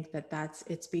but think that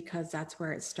it's because that's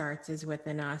where it starts, is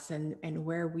within us, and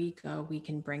where we go, we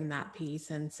can bring that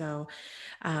peace. And so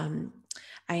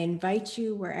I invite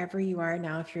you, wherever you are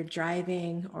now, if you're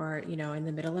driving or, in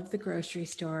the middle of the grocery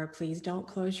store, please don't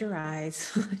close your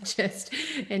eyes, just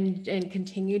and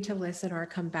continue to listen or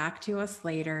come back to us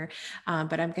later.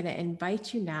 But I'm going to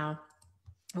invite you now,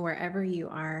 wherever you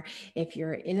are, if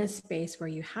you're in a space where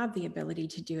you have the ability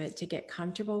to do it, to get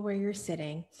comfortable where you're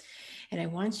sitting. And I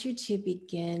want you to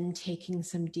begin taking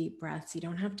some deep breaths. You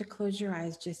don't have to close your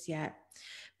eyes just yet,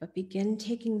 but begin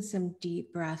taking some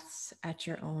deep breaths at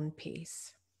your own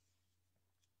pace.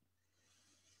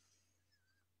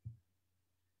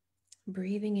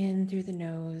 Breathing in through the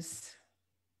nose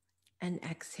and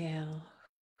exhale.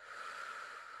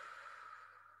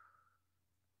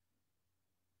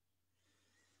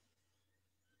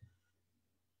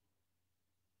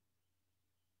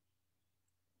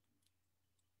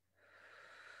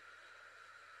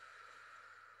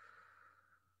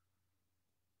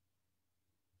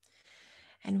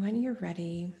 And when you're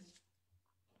ready,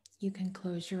 you can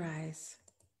close your eyes.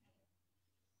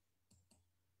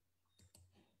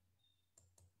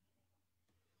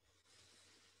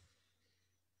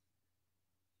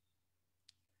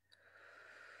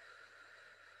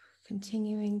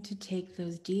 Continuing to take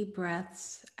those deep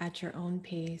breaths at your own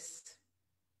pace.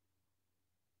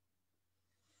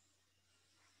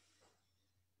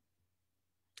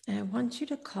 And I want you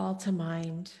to call to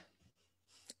mind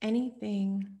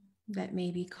anything that may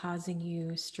be causing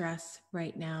you stress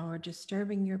right now or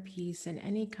disturbing your peace in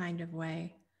any kind of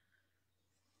way.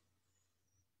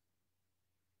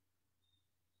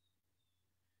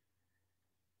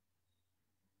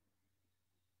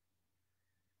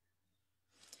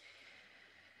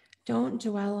 Don't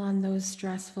dwell on those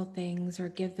stressful things or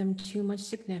give them too much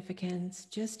significance.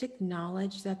 Just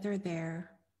acknowledge that they're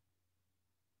there.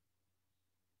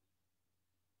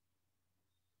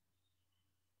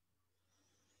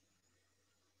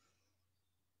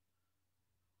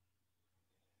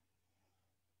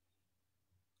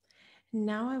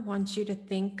 Now I want you to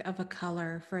think of a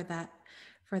color for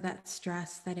that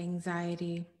stress, that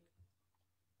anxiety.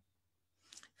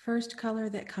 First color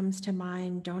that comes to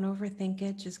mind, don't overthink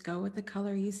it, just go with the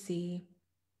color you see.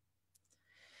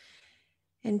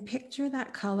 And picture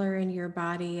that color in your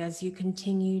body as you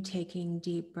continue taking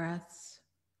deep breaths.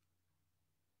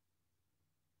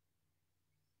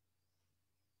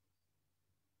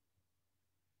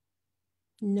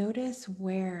 Notice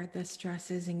where the stress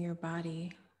is in your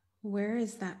body. Where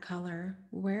is that color?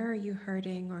 Where are you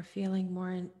hurting or feeling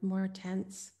more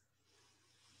tense?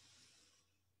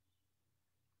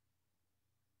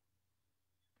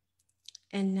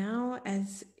 And now,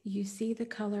 as you see the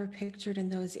color pictured in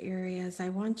those areas, I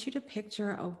want you to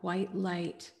picture a white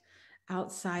light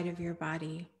outside of your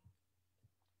body.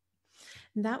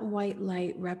 That white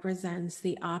light represents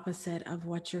the opposite of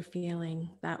what you're feeling.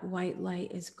 That white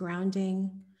light is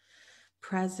grounding,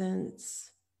 presence,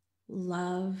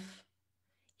 love,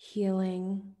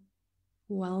 healing,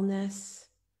 wellness.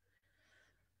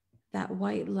 That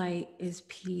white light is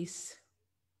peace.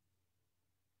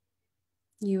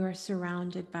 You are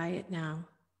surrounded by it now.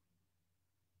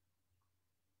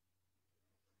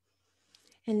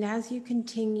 And as you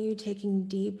continue taking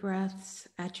deep breaths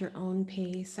at your own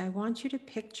pace, I want you to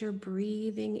picture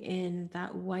breathing in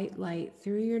that white light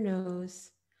through your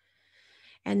nose.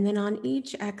 And then on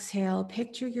each exhale,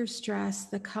 picture your stress,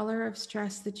 the color of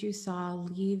stress that you saw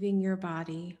leaving your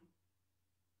body.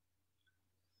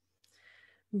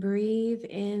 Breathe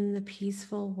in the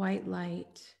peaceful white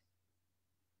light.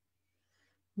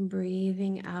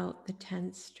 Breathing out the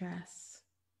tense stress.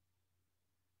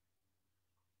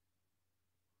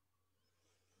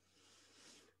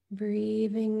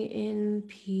 Breathing in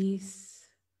peace.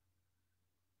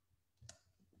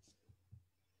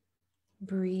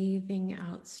 Breathing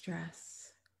out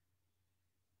stress.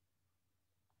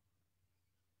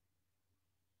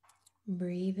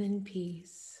 Breathe in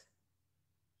peace.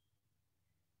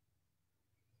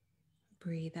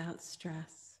 Breathe out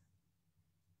stress.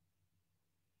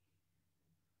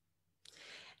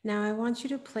 Now I want you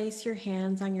to place your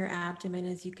hands on your abdomen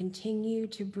as you continue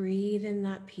to breathe in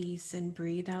that peace and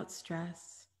breathe out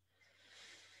stress.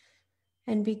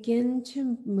 And begin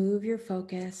to move your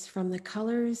focus from the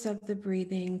colors of the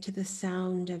breathing to the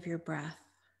sound of your breath,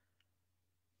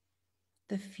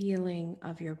 the feeling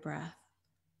of your breath,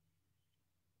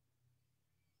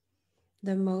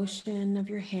 the motion of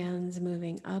your hands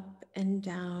moving up and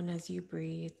down as you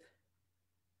breathe.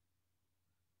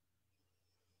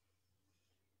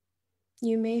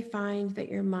 You may find that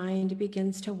your mind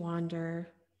begins to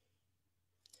wander.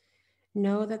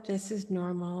 Know that this is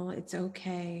normal, it's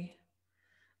okay.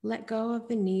 Let go of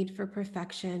the need for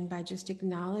perfection by just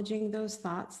acknowledging those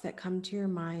thoughts that come to your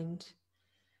mind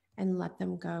and let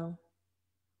them go.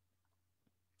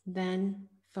 Then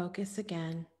focus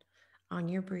again on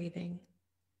your breathing.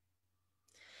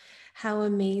 How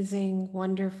amazing,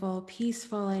 wonderful,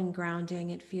 peaceful, and grounding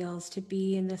it feels to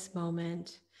be in this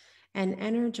moment and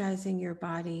energizing your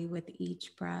body with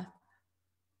each breath.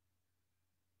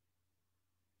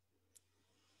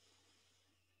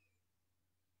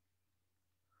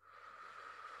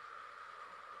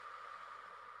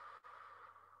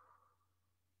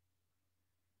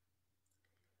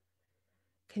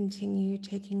 Continue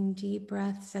taking deep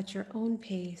breaths at your own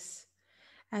pace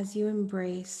as you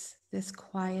embrace this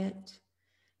quiet,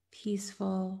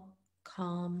 peaceful,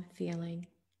 calm feeling.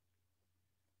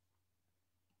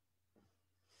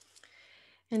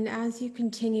 And as you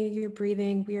continue your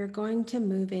breathing, we are going to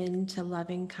move into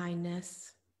loving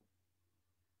kindness.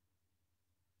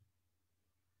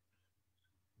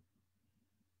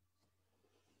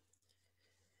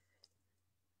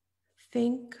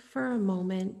 Think for a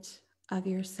moment of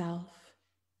yourself.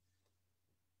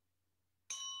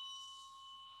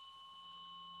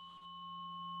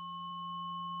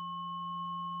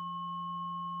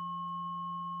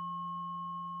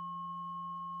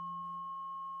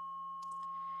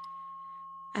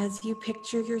 As you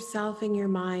picture yourself in your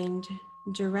mind,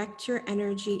 direct your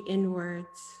energy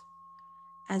inwards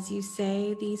as you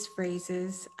say these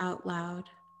phrases out loud.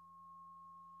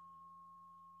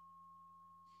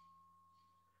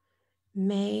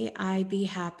 May I be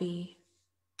happy.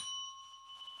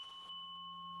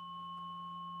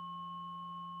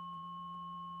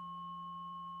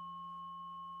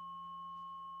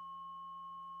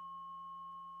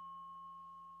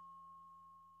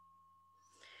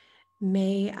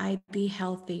 May I be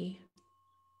healthy.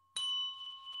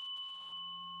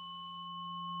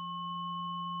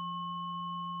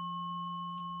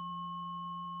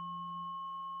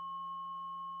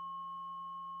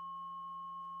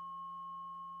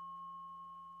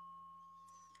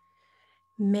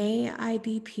 May I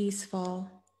be peaceful.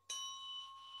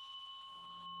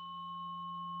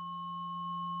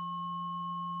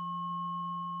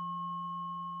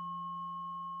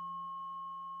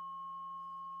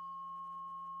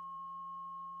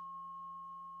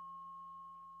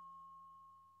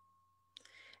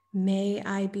 May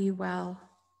I be well.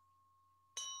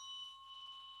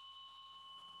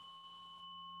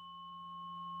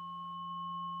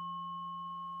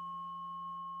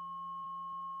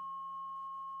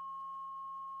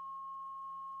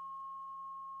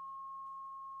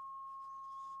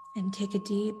 And take a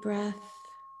deep breath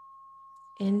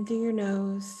in through your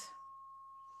nose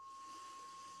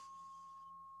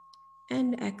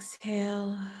and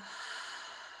exhale.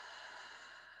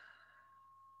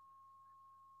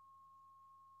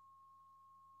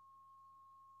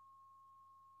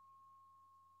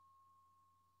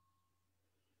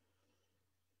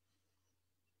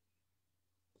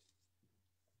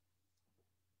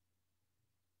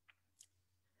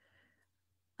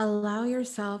 Allow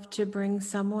yourself to bring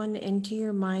someone into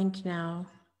your mind now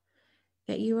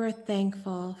that you are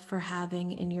thankful for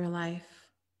having in your life.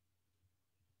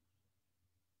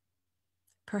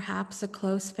 Perhaps a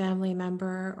close family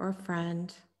member or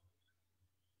friend.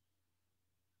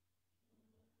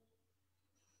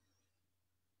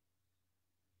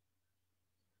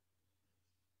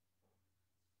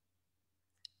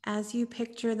 As you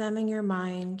picture them in your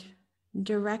mind,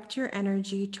 direct your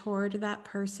energy toward that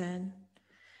person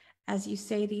as you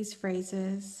say these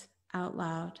phrases out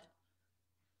loud.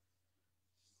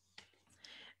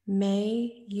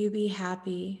 May you be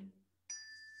happy.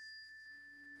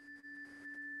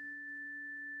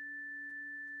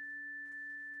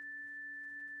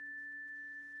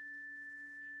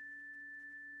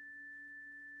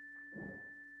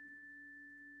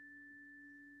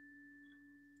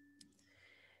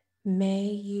 May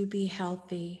you be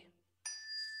healthy.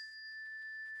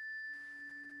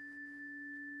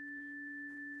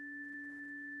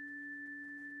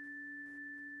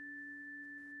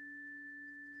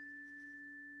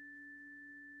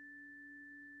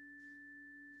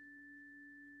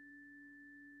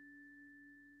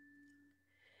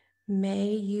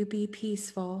 May you be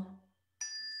peaceful.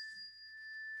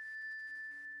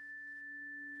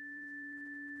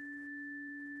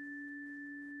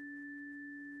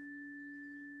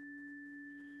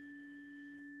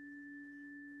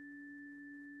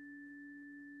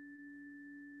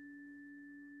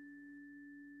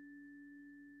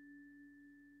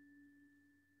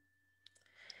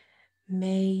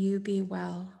 May you be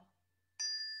well.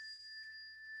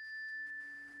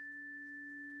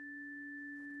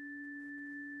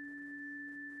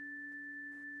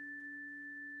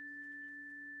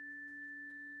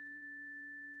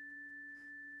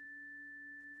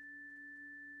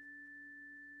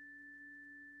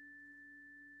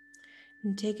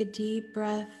 And take a deep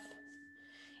breath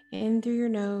in through your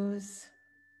nose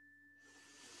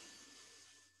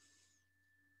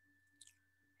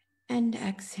and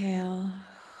exhale.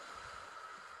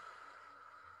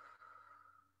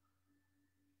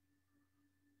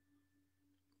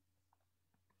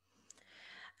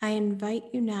 I invite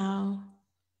you now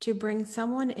to bring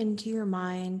someone into your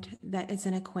mind that is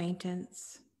an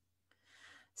acquaintance,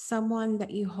 someone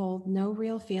that you hold no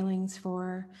real feelings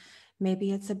for.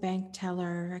 Maybe it's a bank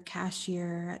teller, a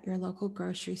cashier at your local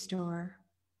grocery store.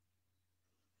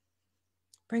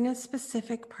 Bring a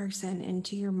specific person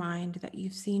into your mind that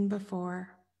you've seen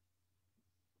before.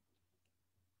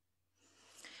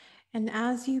 And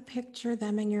as you picture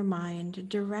them in your mind,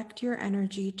 direct your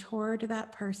energy toward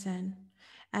that person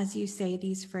as you say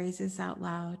these phrases out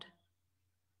loud.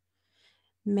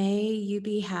 May you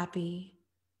be happy.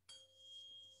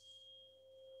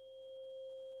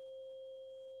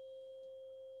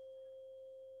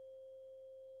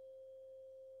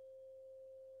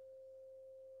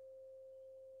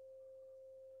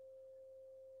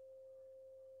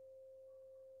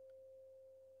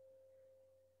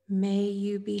 May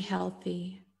you be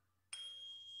healthy.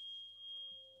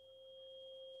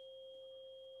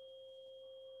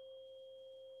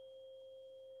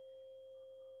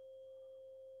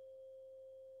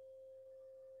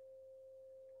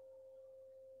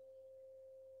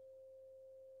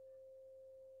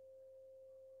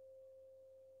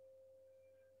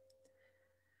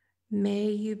 May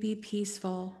you be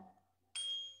peaceful.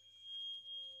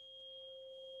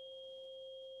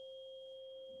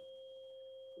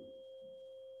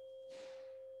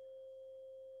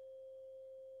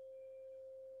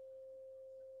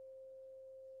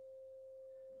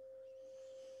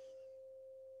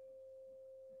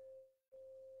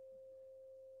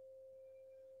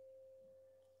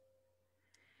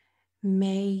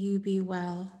 May you be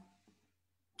well.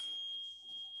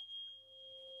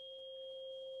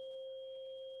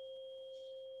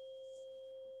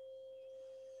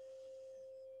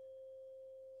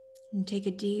 And take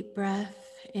a deep breath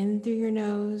in through your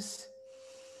nose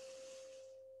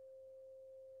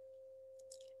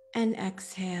and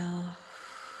exhale.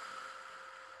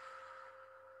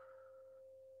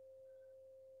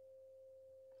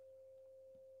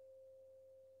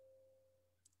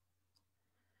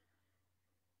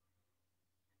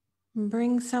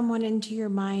 Bring someone into your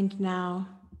mind now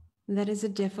that is a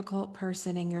difficult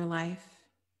person in your life.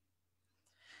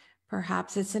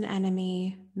 Perhaps it's an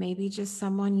enemy, maybe just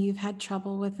someone you've had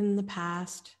trouble with in the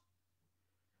past.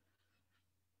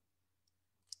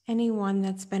 Anyone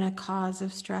that's been a cause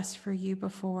of stress for you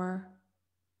before.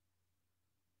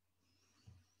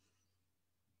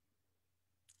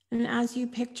 And as you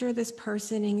picture this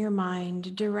person in your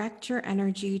mind, direct your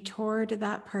energy toward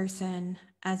that person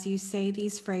as you say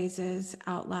these phrases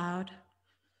out loud.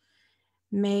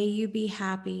 May you be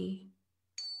happy.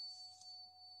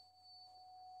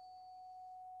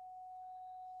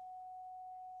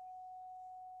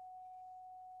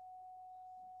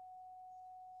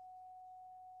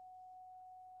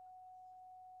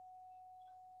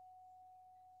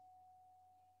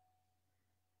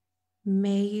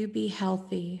 May you be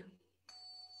healthy.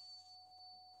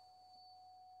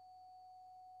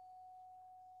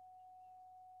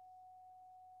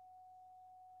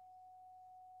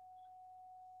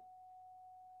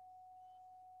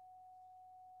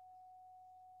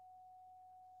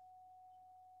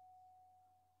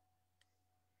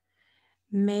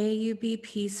 May you be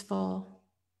peaceful.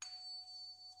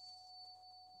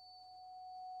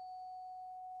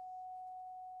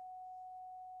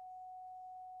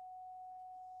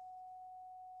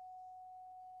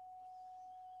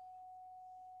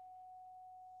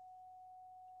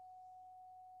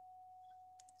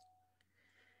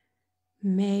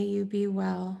 May you be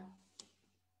well.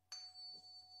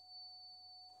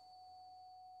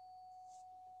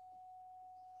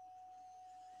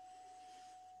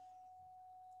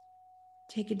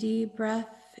 Take a deep breath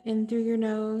in through your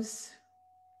nose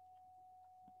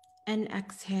and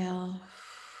exhale.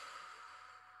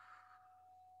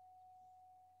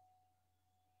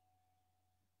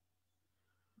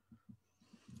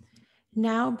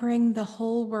 Now bring the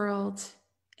whole world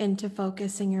into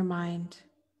focus in your mind.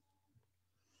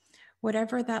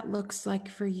 Whatever that looks like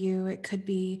for you, it could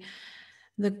be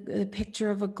the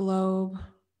picture of a globe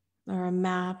or a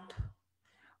map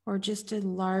or just a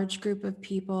large group of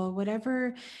people,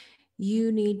 whatever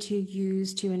you need to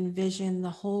use to envision the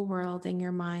whole world in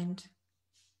your mind.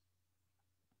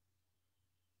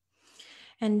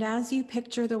 And as you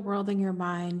picture the world in your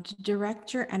mind,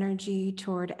 direct your energy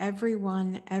toward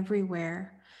everyone,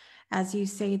 everywhere, as you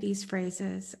say these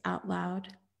phrases out loud.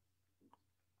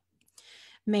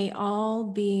 May all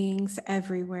beings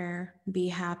everywhere be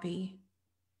happy.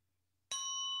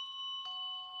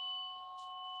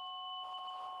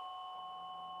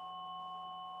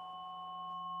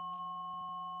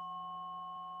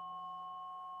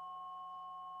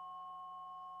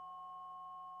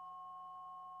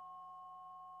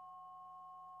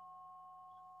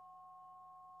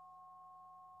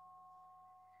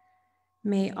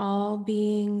 May all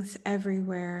beings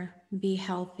everywhere be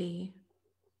healthy.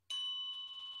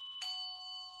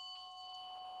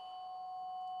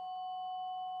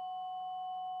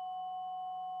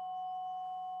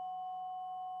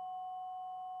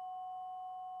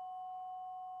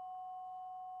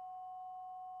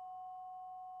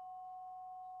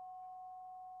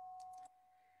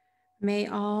 May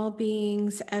all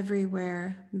beings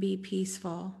everywhere be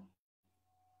peaceful.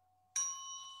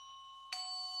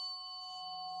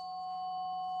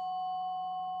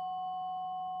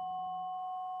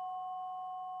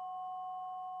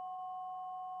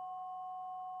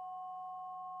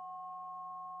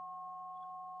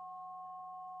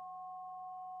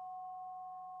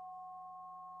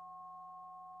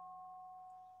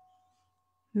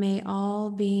 May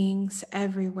all beings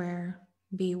everywhere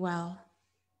be well.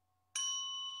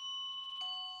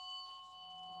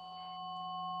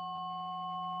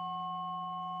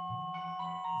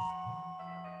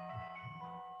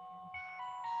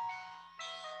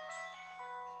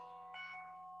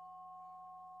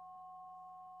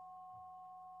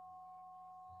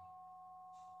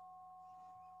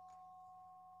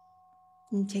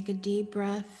 And take a deep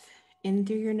breath in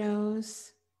through your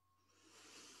nose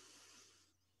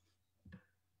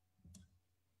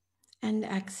and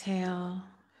exhale.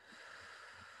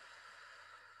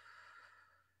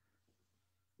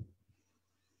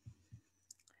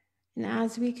 And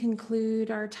as we conclude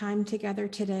our time together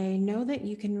today, know that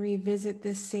you can revisit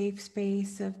this safe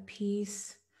space of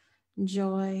peace,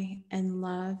 joy, and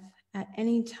love at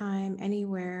any time,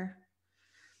 anywhere,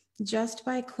 just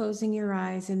by closing your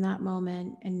eyes in that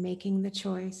moment and making the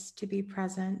choice to be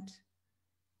present.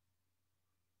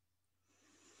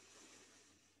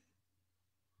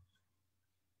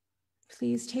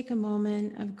 Please take a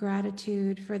moment of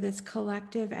gratitude for this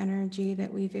collective energy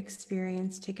that we've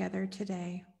experienced together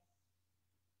today.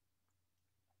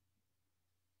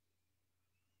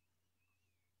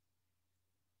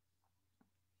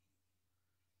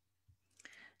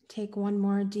 Take one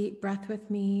more deep breath with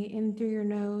me in through your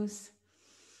nose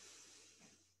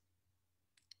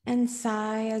and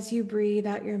sigh as you breathe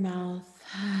out your mouth.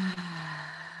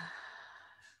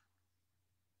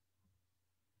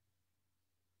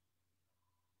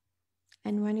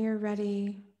 And when you're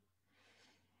ready,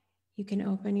 you can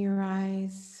open your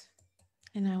eyes,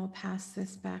 and I will pass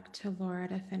this back to Laura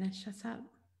to finish us up.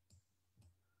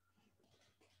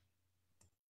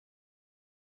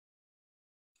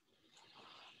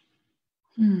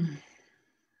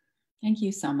 Thank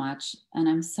you so much. And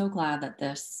I'm so glad that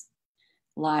this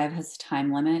live has a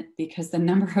time limit, because the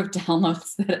number of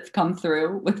downloads that have come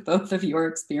through with both of your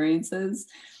experiences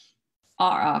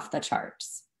are off the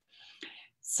charts.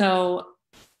 So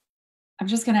I'm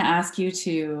just going to ask you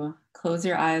to close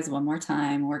your eyes one more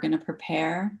time. We're going to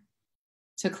prepare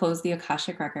to close the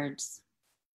Akashic Records.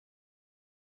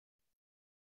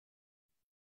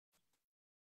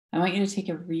 I want you to take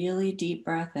a really deep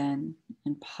breath in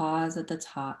and pause at the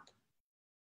top.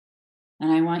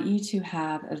 And I want you to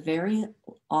have a very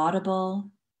audible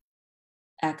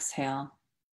exhale.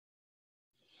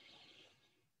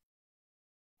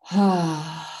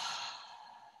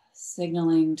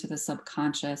 Signaling to the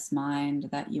subconscious mind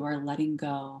that you are letting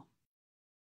go.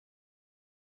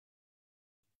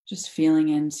 Just feeling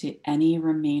into any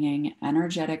remaining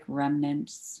energetic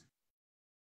remnants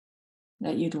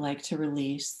that you'd like to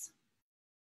release,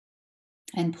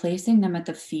 and placing them at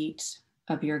the feet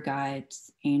of your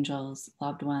guides, angels,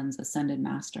 loved ones, ascended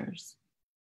masters,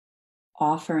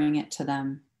 offering it to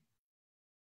them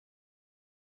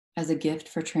as a gift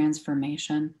for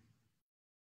transformation,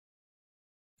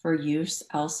 for use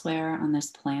elsewhere on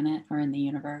this planet or in the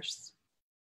universe.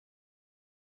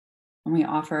 And we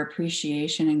offer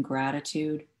appreciation and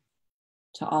gratitude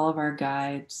to all of our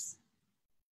guides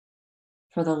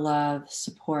for the love,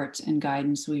 support, and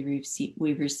guidance we've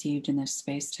received in this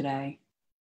space today.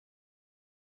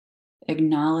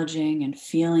 Acknowledging and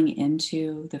feeling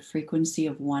into the frequency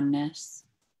of oneness,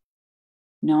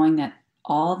 knowing that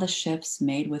all the shifts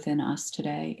made within us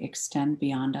today extend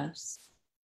beyond us.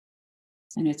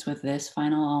 And it's with this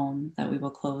final Om that we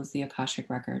will close the Akashic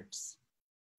Records.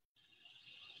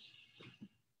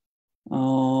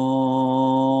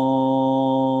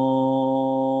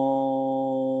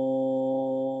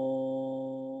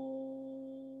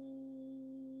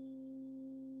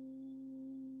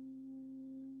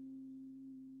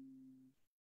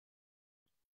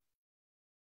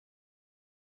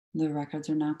 The records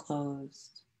are now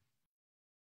closed.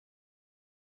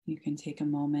 You can take a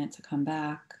moment to come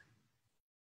back,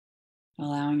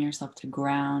 allowing yourself to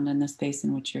ground in the space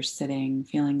in which you're sitting,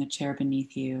 feeling the chair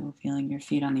beneath you, feeling your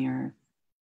feet on the earth,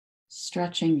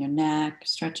 stretching your neck,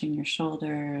 stretching your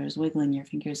shoulders, wiggling your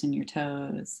fingers and your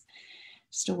toes,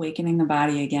 just awakening the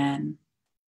body again,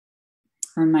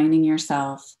 reminding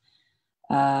yourself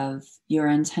of your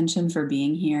intention for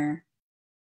being here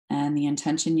and the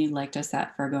intention you'd like to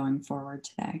set for going forward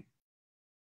today.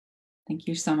 Thank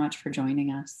you so much for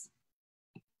joining us.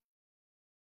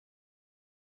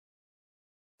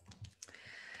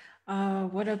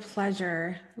 What a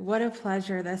pleasure. What a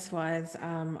pleasure this was,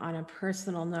 on a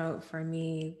personal note for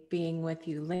me, being with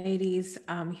you ladies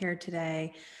here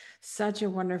today. Such a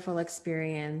wonderful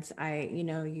experience.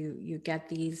 You get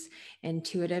these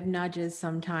intuitive nudges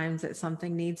sometimes that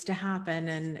something needs to happen,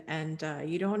 and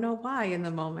you don't know why in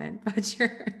the moment, but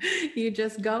you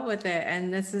just go with it.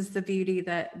 And this is the beauty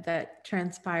that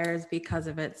transpires because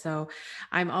of it. So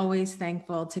I'm always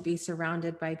thankful to be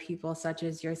surrounded by people such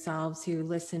as yourselves who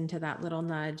listen to that little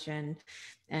nudge and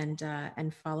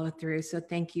follow through. So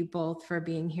thank you both for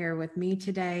being here with me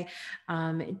today.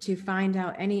 To find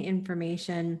out any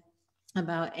information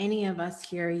about any of us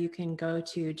here, you can go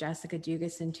to Jessica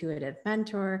Dugas Intuitive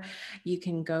Mentor, you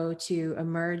can go to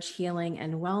Emerge Healing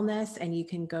and Wellness, and you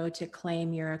can go to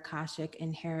Claim Your Akashic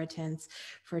Inheritance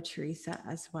for Teresa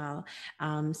as well.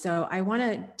 So I want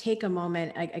to take a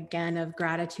moment again of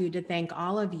gratitude to thank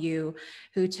all of you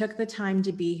who took the time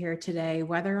to be here today,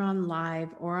 whether on live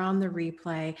or on the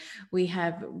replay. We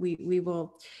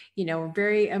will,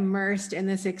 very immersed in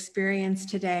this experience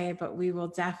today, but we will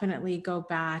definitely go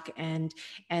back and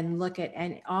look at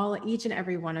each and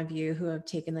every one of you who have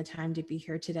taken the time to be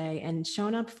here today and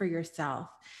shown up for yourself,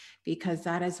 because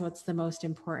that is what's the most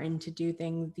important, to do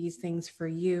these things for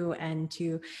you. And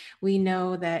we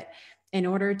know that in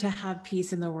order to have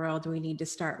peace in the world, we need to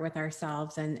start with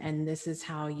ourselves. And this is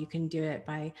how you can do it,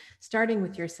 by starting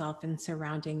with yourself and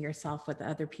surrounding yourself with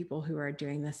other people who are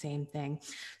doing the same thing.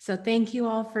 So thank you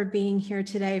all for being here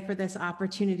today for this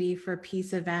Opportunity for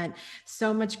Peace event.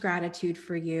 So much gratitude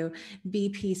for you. Be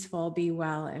peaceful, be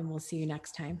well, and we'll see you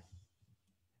next time.